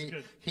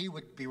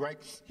would be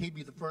right, he'd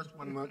be the first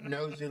one,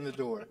 nose in the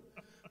door.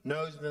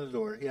 Nose in the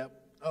door, yep.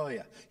 Oh,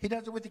 yeah. He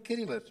does it with the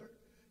kitty litter.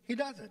 He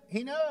doesn't.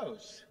 He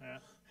knows. Yeah.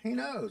 He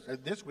knows.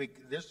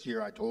 This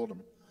year, I told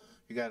him,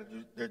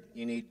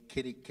 you need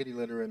kitty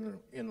litter in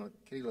the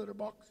kitty litter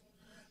box,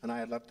 and I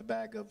had left a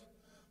bag of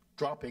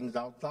droppings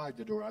outside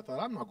the door. I thought,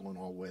 I'm not going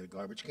all the way to the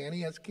garbage can. He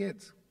has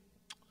kids,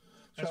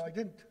 so I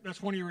didn't. That's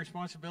one of your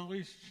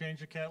responsibilities. Change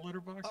the cat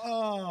litter box.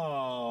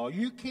 Oh,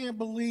 you can't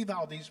believe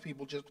how these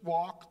people just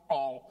walk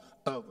all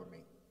over me.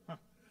 Huh.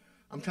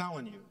 I'm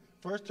telling you.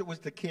 First it was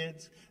the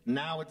kids.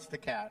 Now it's the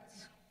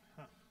cats.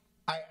 Huh.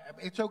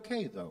 It's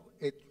okay though.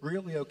 It's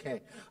really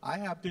okay.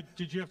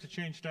 Did you have to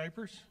change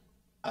diapers?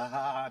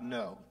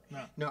 No.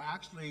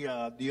 Actually,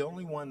 the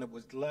only one that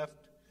was left,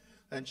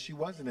 and she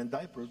wasn't in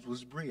diapers,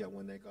 was Bria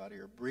when they got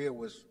here. Bria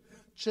was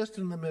just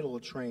in the middle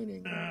of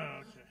training.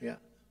 Oh, okay. Yeah,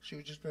 she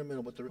was just in the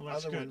middle, but the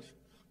other ones,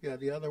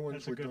 the other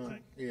ones were done. That's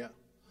a good thing.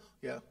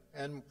 Yeah.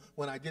 And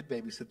when I did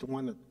babysit, the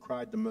one that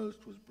cried the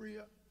most was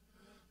Bria.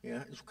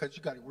 Yeah, it's because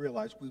you got to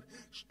realize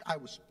I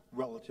was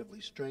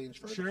relatively strange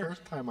for the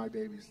first time I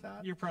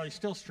babysat. You're probably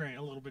still strange,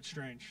 a little bit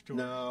strange.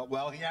 No,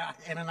 well, yeah,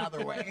 in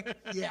another way.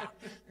 Yeah,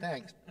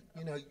 thanks.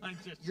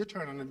 You're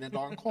turning into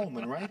Don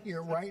Coleman right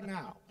here, right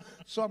now.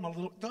 So I'm a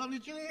little. Don,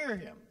 did you hear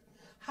him?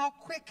 How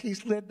quick he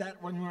slid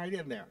that one right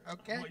in there.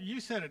 Okay. Well, you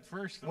said it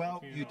first. Though,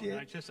 well, you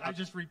did. I'm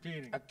just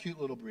repeating. A cute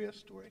little Bria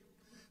story.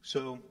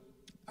 So,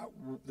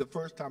 the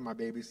first time I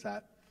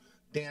babysat,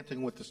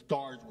 Dancing with the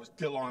Stars was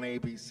still on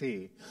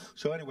ABC.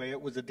 So anyway, it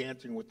was a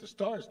Dancing with the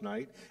Stars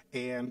night,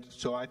 and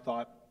so I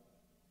thought,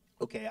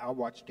 okay, I'll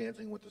watch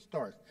Dancing with the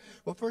Stars.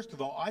 Well, first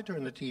of all, I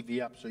turned the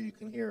TV up so you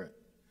can hear it.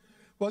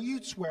 Well,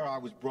 you'd swear I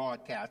was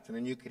broadcasting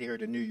and you could hear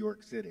it in New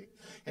York City.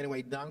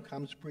 Anyway, down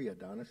comes Bria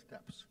down the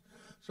steps.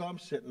 So I'm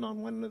sitting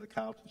on one end of the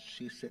couch and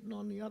she's sitting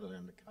on the other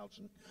end of the couch,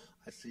 and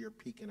I see her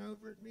peeking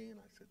over at me, and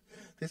I said,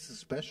 "This is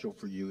special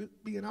for you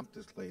being up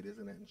this late,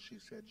 isn't it?" And she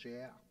said,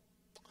 "Yeah."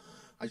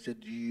 I said,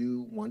 "Do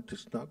you want to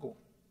snuggle?"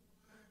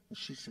 And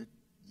she said,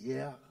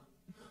 "Yeah."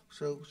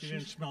 So She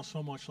didn't smell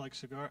so much like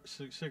cigarettes.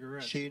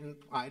 She didn't.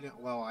 I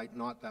didn't. Well,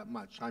 not that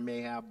much. I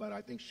may have, but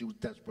I think she was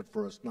desperate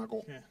for a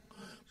snuggle. Yeah.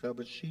 So,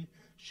 but she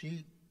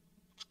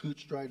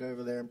scooched right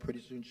over there, and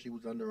pretty soon she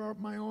was under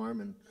my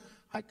arm, and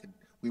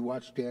we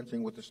watched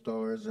Dancing with the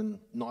Stars, and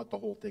not the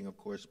whole thing, of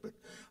course, but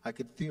I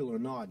could feel her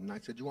nod. And I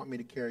said, "You want me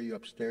to carry you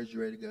upstairs?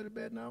 You ready to go to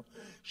bed now?"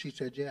 She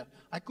said, "Yeah."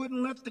 I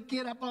couldn't lift the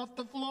kid up off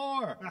the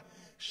floor.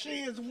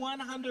 She is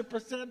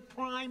 100%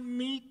 prime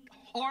meat,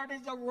 hard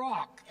as a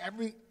rock.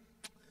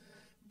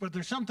 But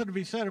there's something to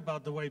be said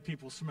about the way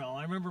people smell.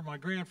 I remember my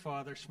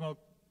grandfather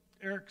smoked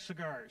Eric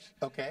cigars.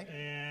 Okay.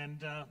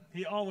 And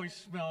he always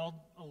smelled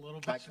a little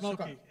bit Like a smoky.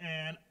 cigar.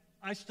 And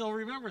I still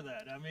remember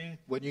that. I mean,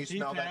 When you he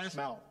smell that passed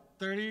smell.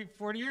 30,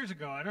 40 years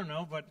ago. I don't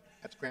know, but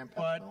That's Grandpa's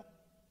but smell.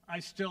 I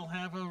still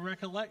have a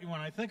recollection. When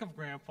I think of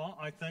Grandpa,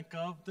 I think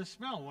of the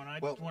smell. When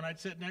I'd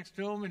sit next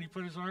to him and he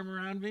put his arm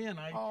around me,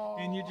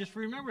 and you just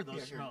remember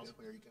those smells.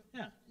 Here you go.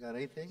 Yeah. You got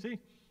anything? See?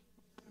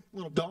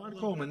 Don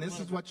Coleman,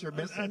 this is what you're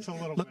missing. That's a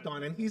little Look, bit.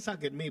 Don, and he's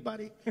hugging me,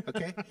 buddy.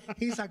 Okay?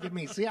 He's hugging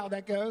me. See how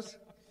that goes?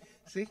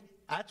 See?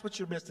 That's what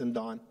you're missing,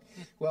 Don.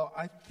 Well,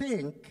 I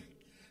think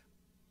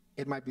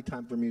it might be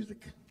time for music.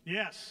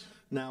 Yes.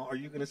 Now, are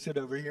you going to sit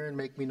over here and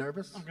make me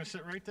nervous? I'm going to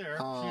sit right there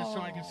just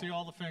so I can see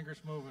all the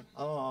fingers moving.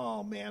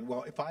 Oh, man.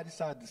 Well, if I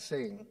decide to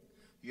sing,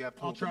 you have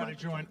to hold the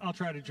microphone. I'll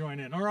try to join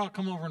in, or I'll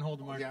come over and hold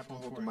the You have to microphone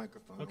hold for the you.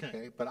 microphone, Okay.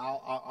 okay? But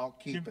I'll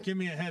keep it. Give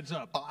me a heads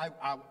up.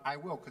 I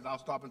will, because I'll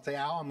stop and say,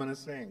 "Al, I'm going to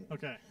sing."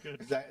 Okay, good.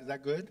 Is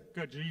that good?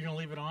 Good. Are you going to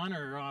leave it on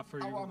or off?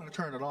 Or Oh, I'm going to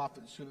turn it off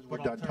as soon as we're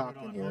But I'll done turn it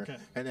talking on, here. okay.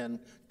 And then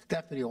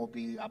Stephanie will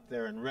be up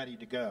there and ready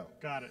to go.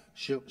 Got it.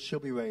 She'll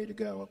be ready to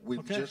go. We've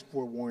Okay. just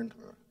forewarned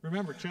her.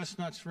 Remember,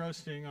 chestnuts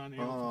roasting on the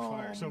open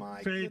fire. So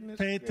my pay goodness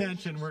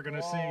attention. gracious. We're going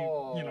to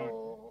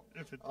see,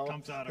 if it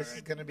comes out all This is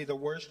right. going to be the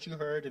worst you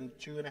heard in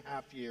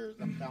 2.5 years.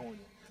 I'm telling you,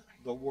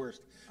 the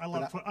worst. I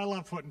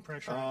love putting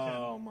pressure on Ken.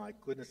 Oh my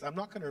goodness!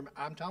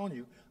 I'm telling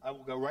you, I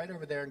will go right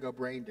over there and go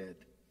brain dead.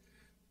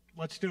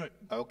 Let's do it.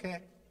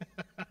 Okay.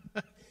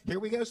 Here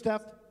we go,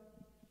 Steph.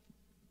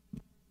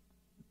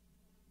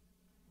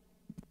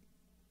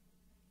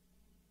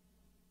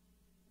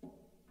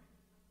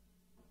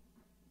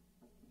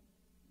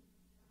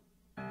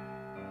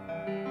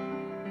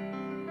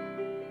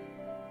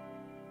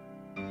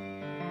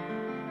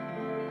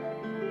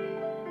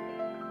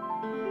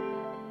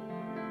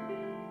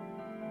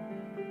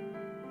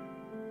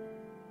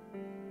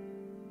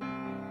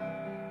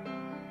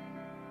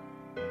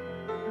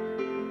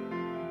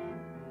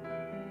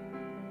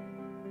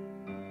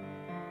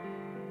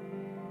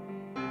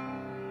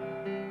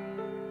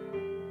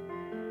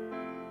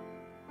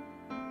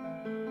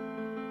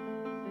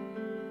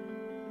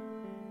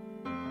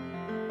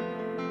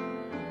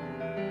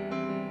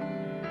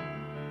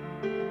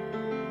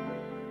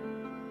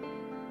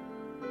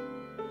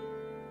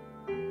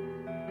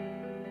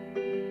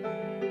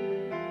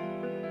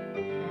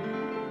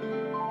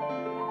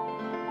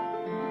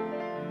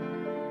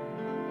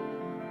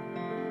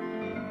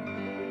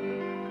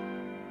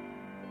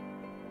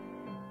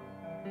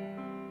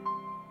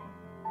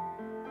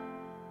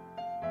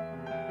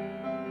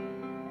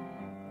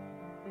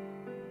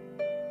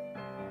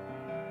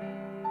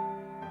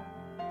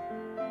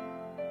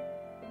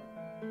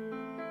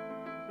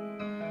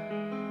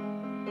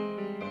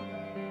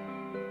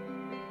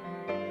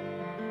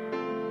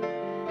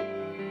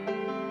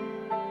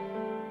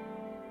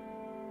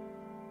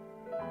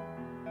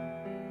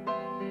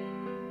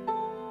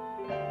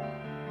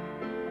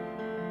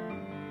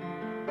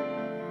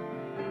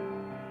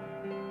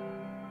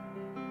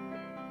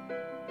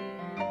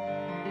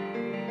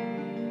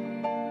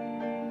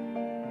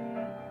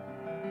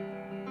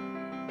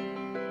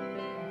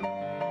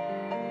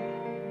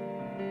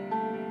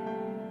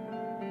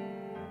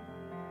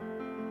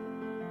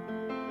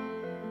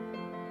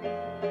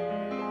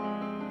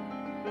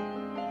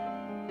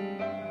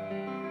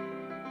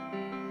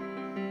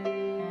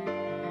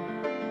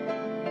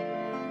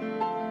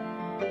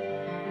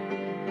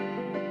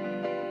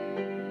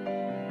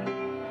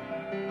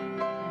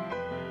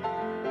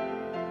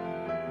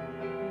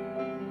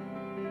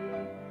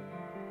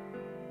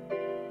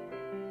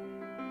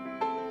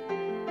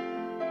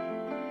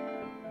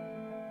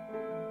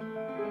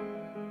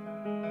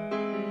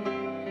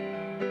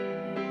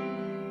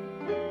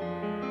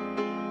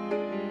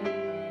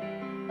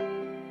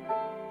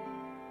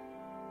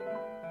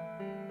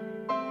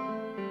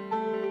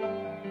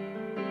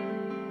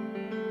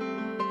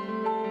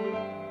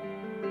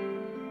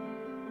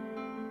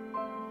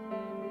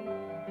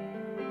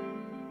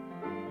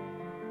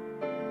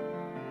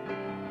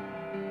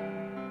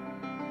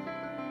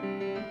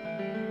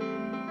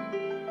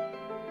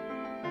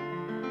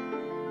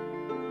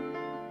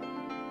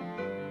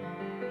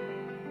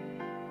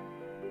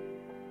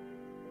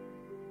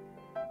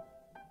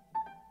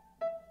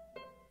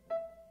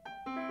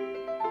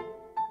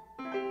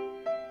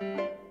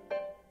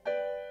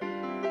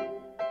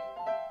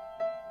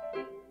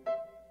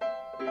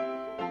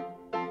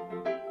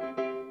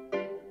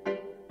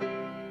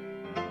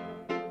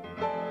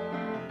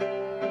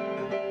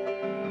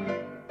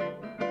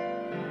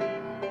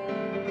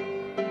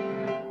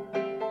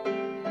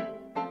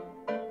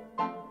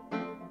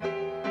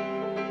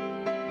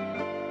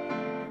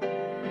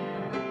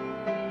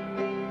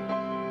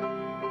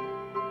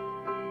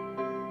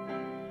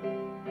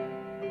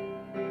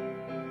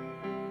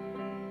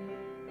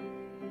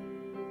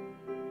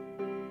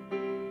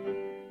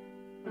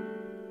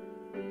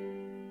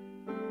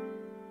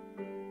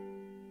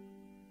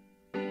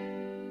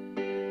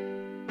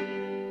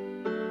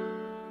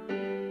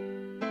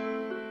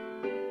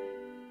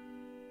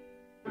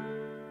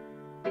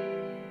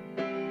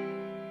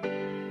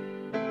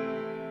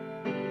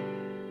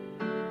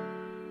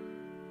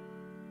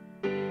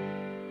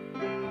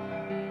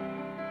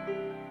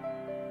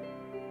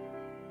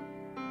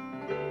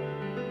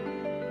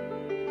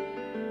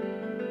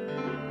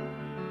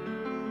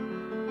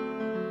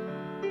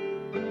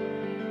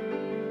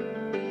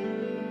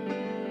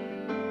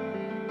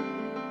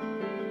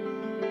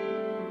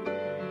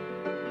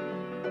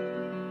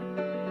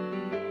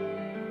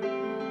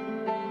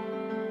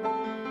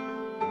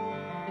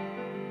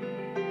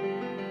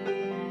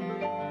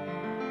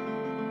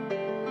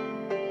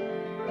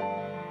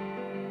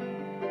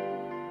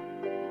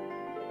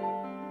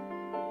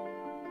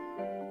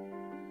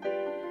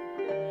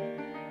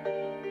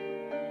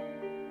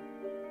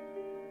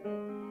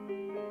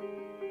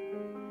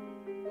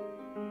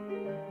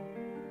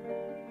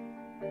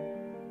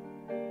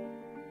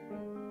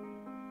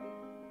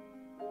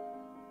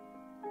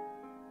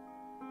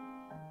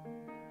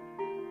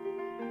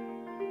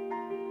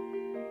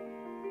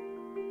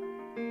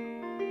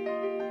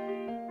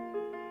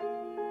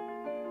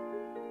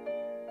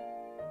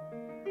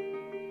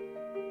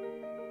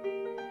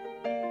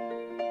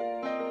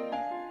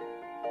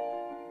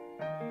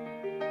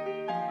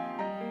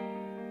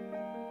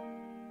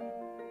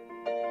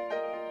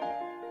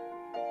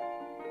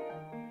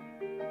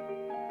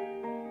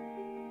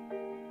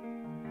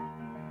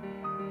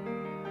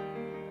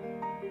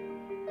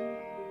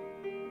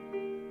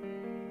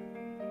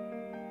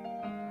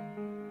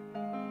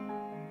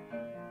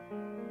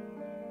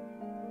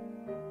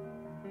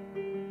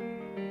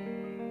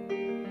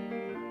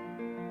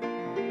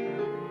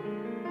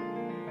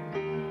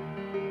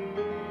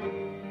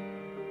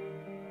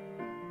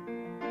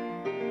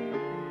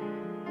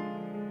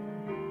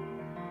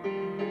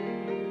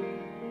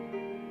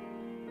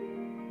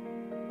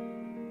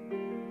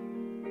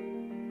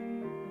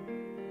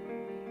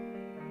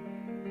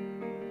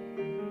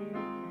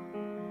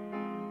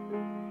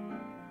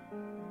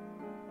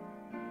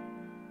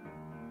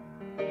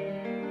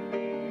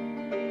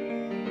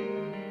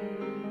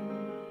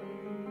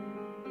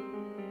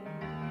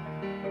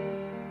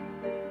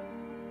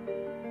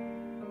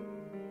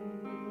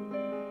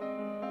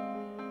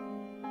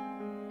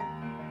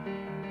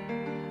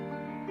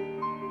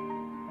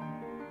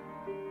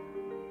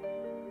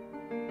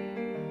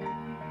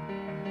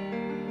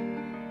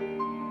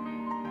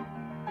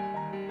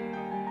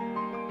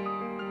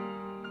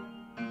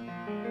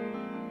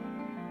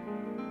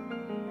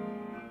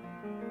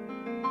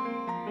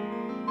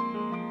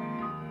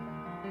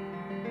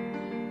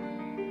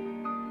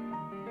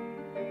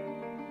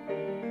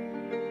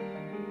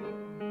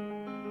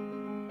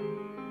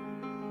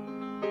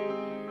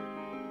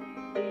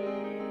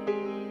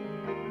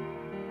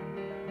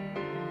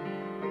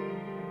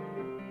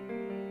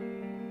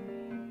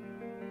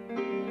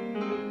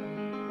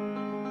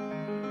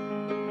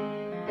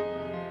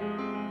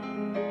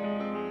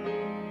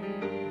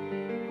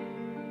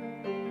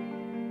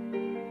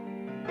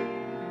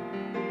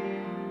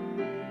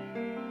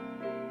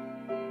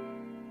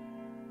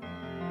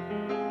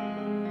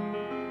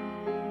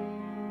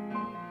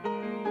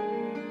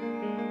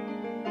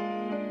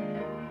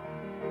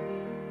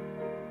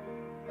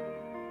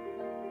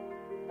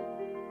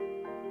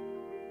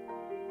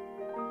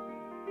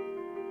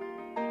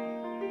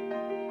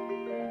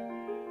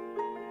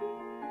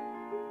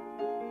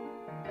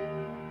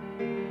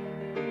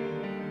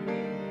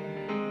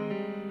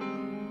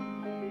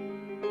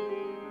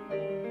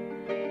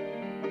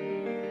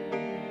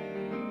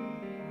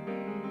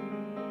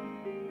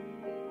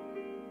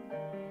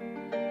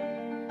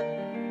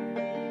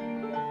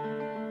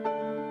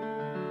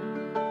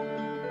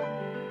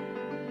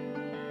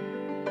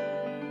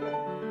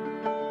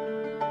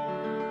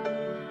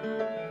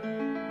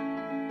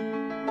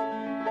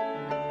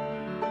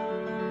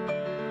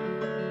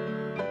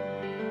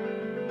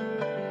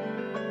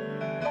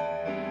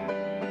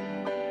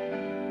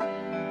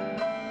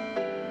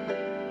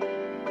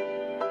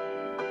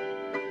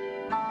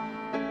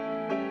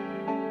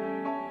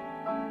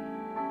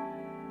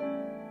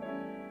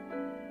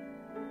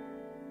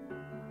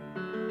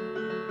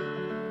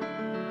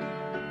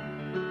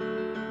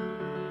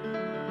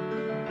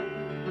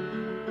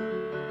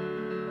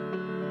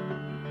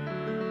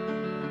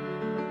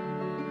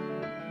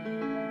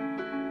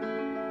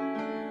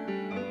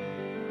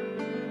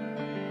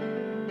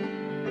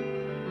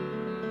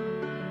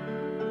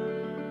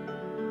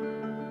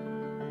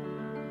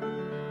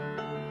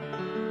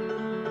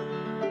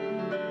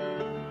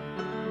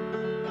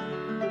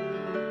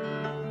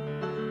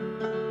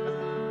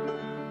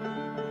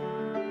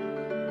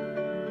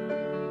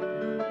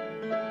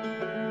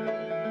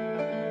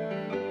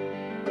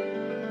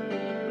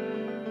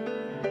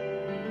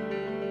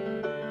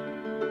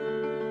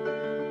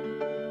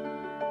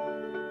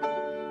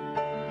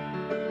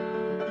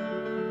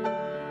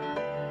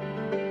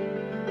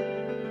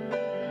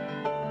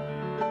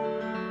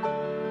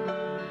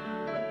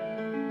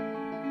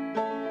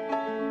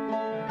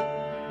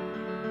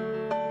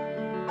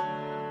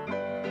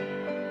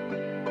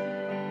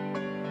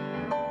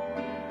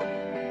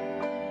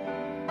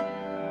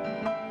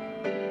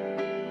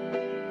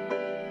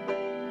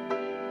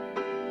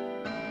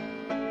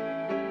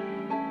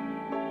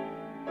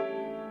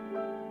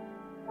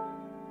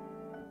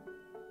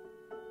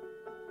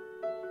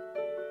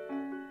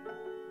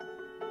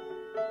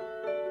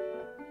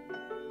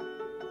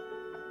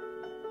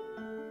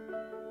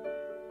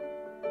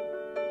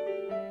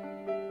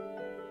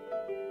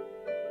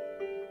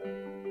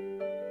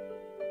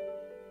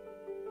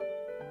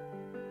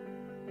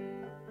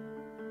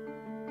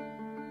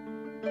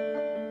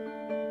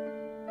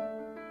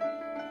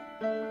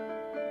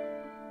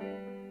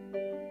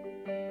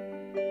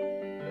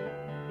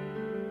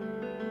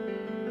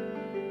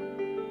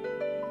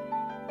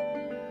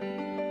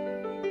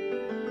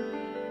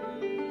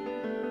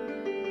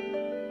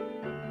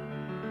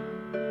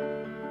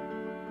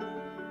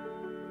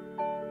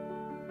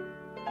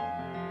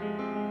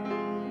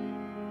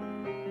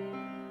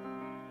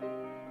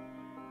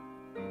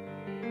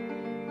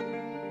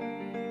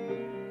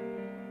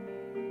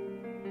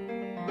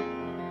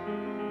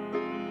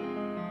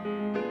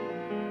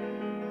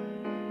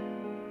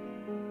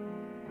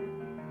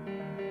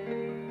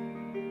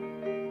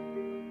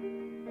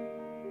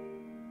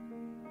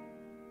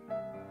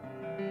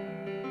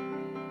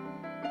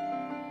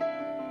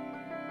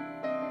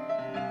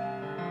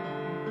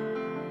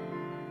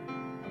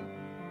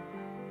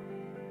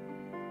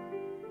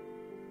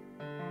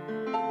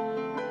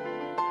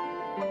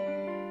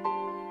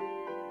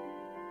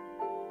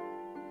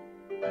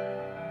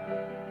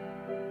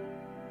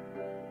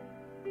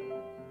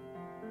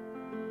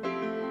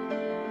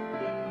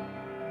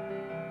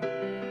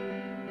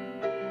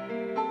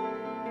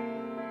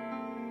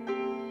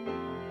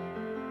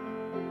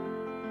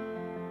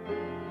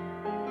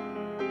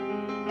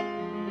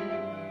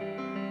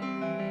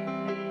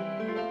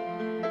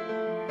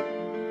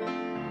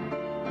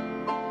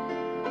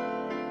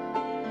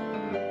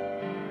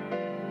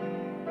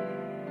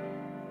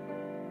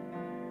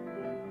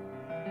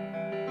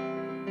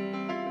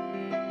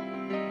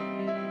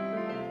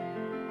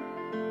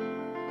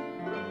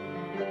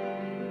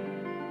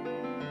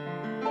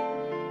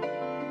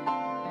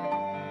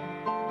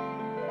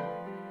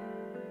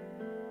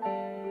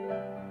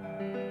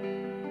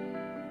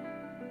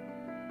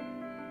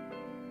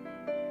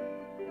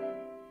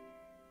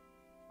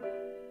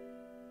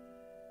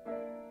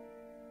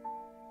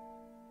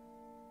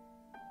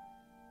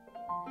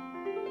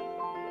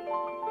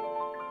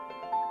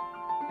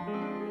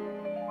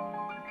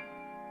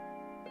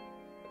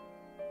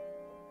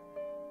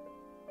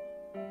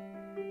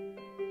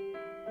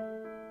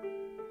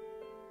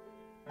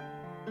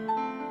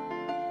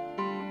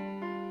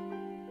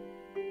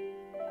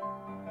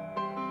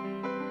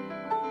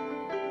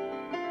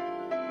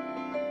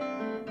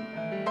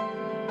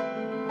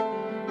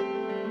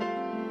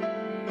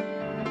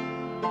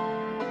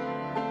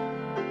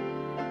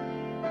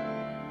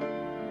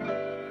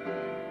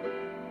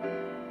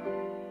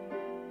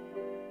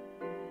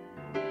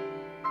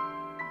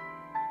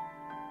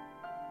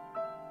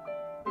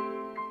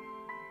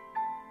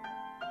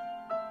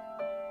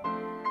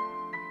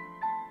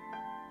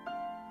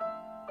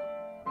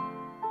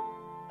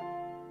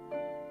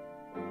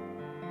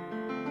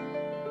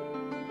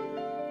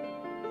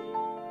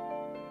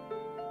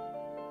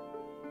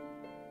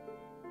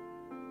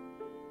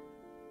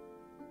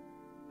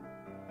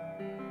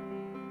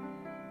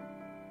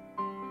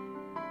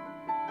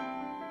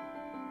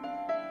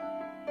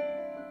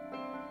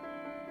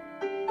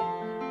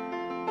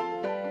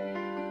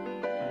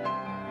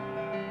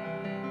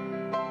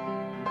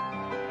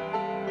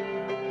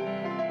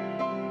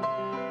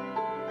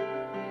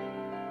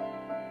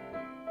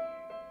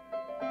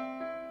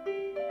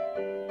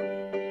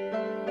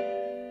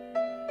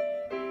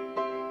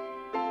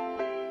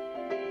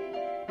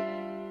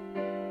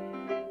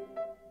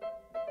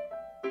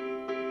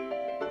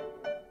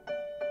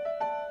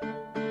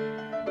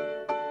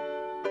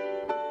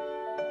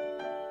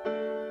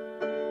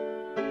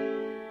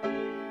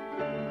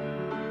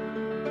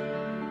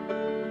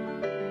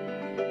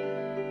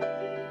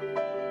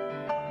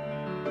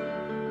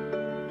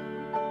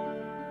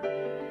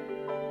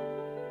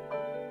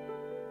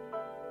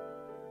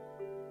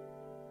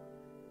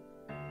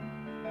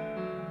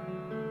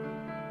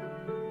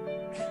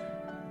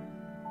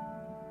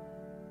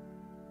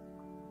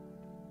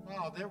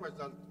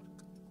 Wow,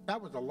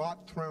 that was a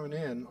lot thrown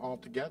in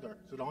altogether.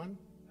 Is it on?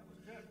 That was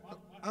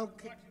good.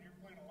 Okay. You're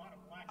playing a lot of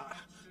black too.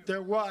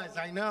 There was,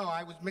 I know.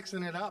 I was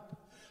mixing it up.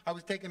 I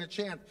was taking a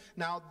chance.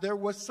 Now, there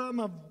was some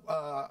of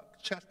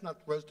chestnut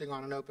roasting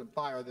on an open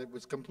fire that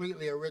was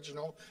completely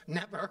original,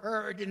 never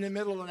heard in the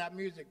middle of that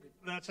music.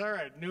 That's all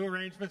right. New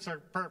arrangements are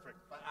perfect.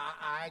 But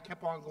I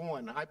kept on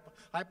going.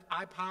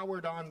 I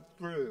powered on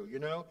through, you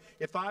know.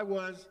 If I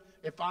was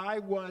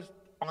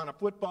on a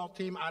football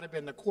team, I'd have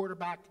been the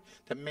quarterback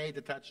to made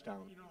the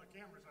touchdown. You know the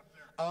camera's up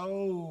there.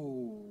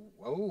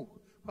 Oh.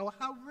 Well,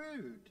 how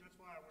rude. That's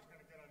why I was going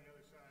to get on the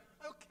other side.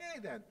 Okay,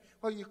 then.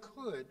 Well, you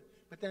could,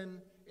 but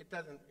then it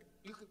doesn't.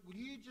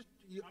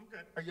 I'm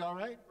good. Are you all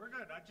right? We're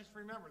good. I just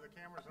remember the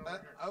camera's over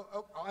here.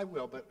 I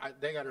will, but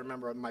they got to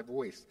remember my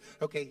voice.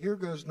 Okay, here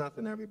goes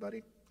nothing,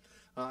 everybody.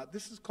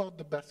 This is called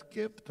The Best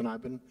Gift, and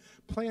I've been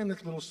playing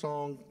this little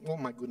song, oh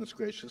my goodness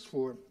gracious,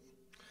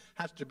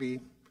 has to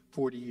be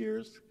 40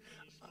 years.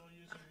 Are you still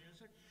using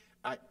music?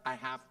 I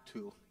have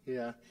to,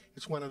 yeah.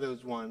 It's one of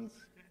those ones.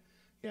 Okay.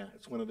 Yeah,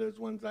 it's one of those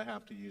ones I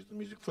have to use the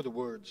music for the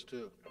words,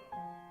 too.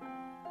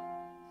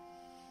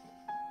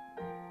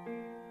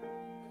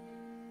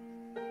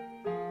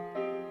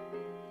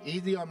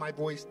 Easy on my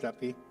voice,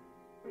 Duffy.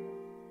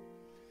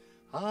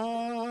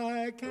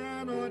 I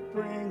cannot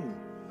bring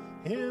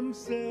him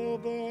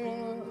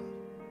silver,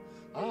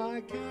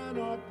 I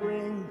cannot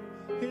bring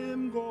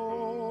him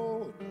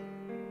gold,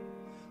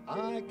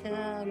 I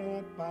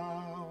cannot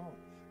bow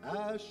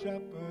as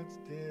shepherds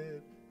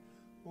did,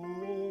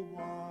 O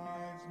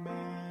wise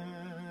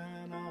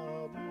man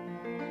of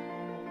old.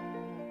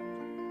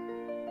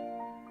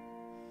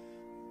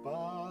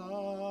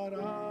 But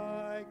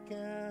I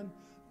can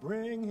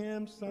bring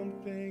him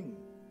something,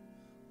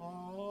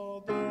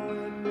 although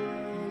it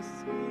may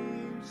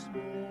seem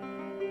small.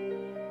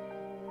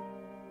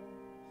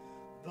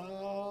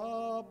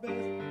 The best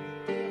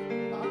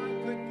gift I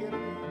could give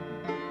him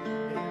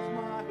is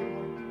my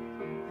heart,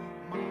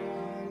 my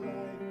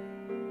life,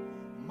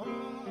 my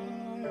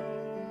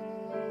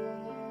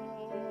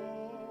all.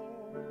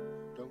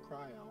 Don't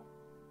cry out.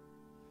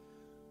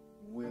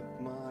 With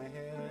my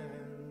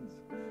hands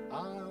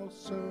I'll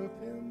serve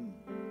him,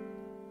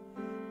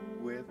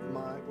 with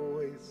my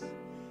voice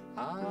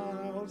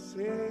I'll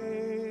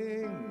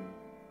sing,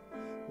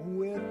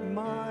 with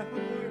my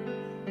heart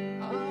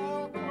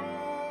I'll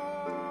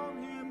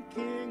crown him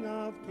King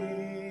of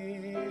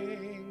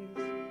Kings.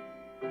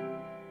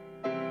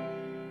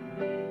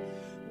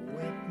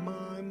 With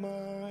my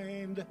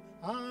mind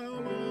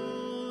I'll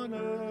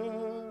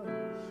honor,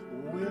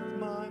 with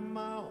my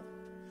mouth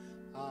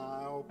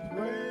I'll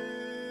praise,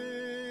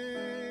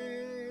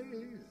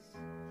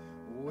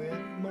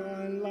 with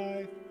my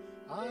life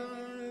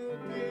I'll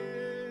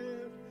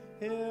give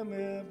him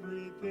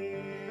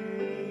everything.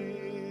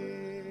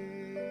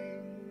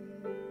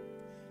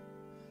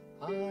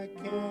 I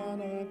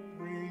cannot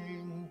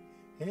bring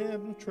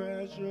him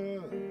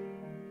treasure,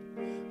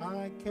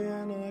 I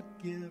cannot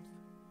give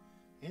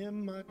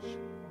him much,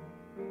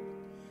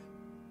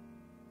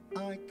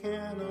 I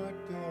cannot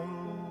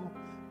go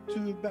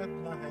to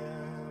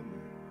Bethlehem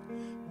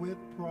with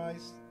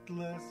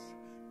priceless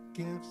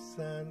gifts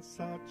and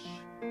such.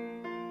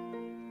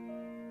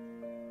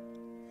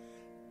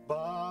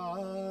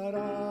 But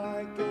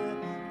I can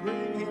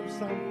bring him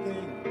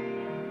something,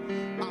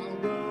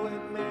 although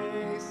it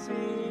may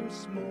seem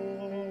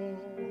small.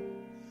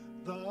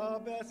 The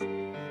best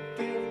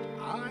gift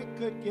I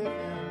could give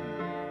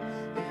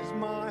him is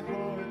my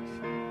heart,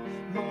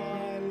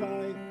 my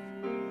life,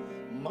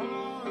 my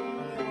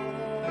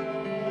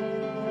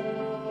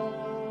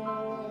all.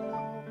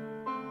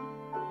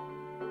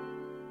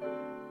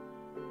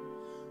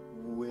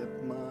 With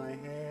my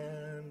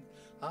hand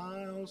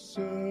I'll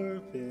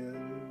serve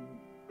him,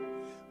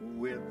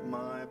 with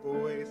my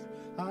voice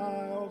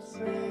I'll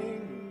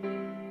sing,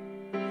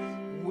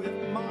 with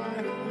my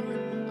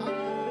heart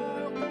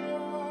I'll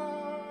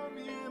crown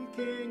him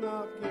King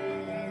of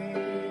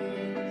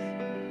Kings.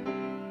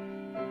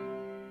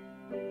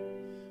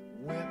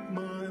 With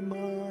my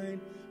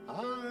mind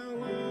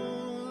I'll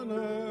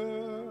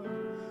honor,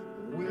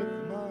 with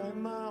my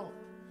mouth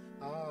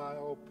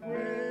I'll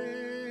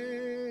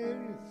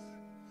praise,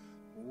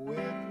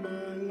 with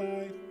my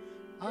life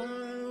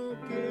I'll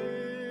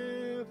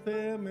give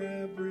him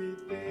everything.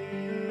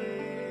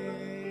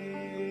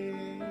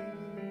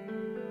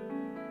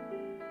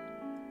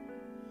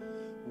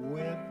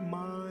 With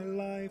my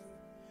life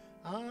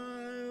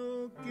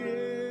I'll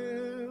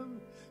give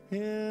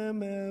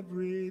him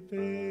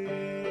everything.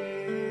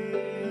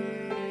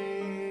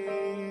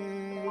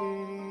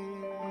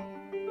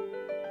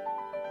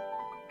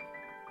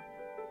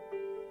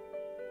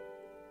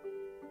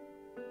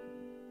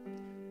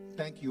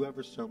 Thank you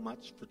ever so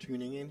much for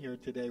tuning in here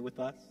today with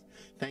us.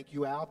 Thank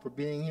you, Al, for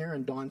being here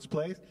in Dawn's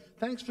Place.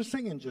 Thanks for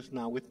singing just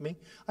now with me.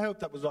 I hope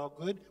that was all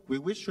good. We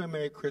wish you a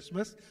Merry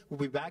Christmas. We'll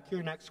be back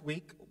here next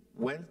week,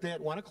 Wednesday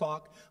at 1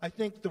 o'clock. I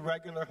think the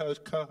regular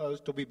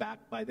co-host will be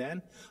back by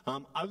then.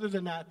 Other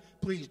than that,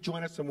 please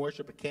join us in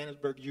worship at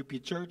Canonsburg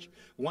UP Church,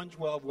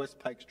 112 West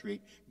Pike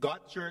Street.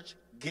 God Church,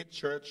 get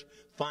church,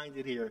 find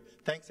it here.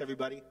 Thanks,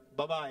 everybody.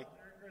 Bye-bye.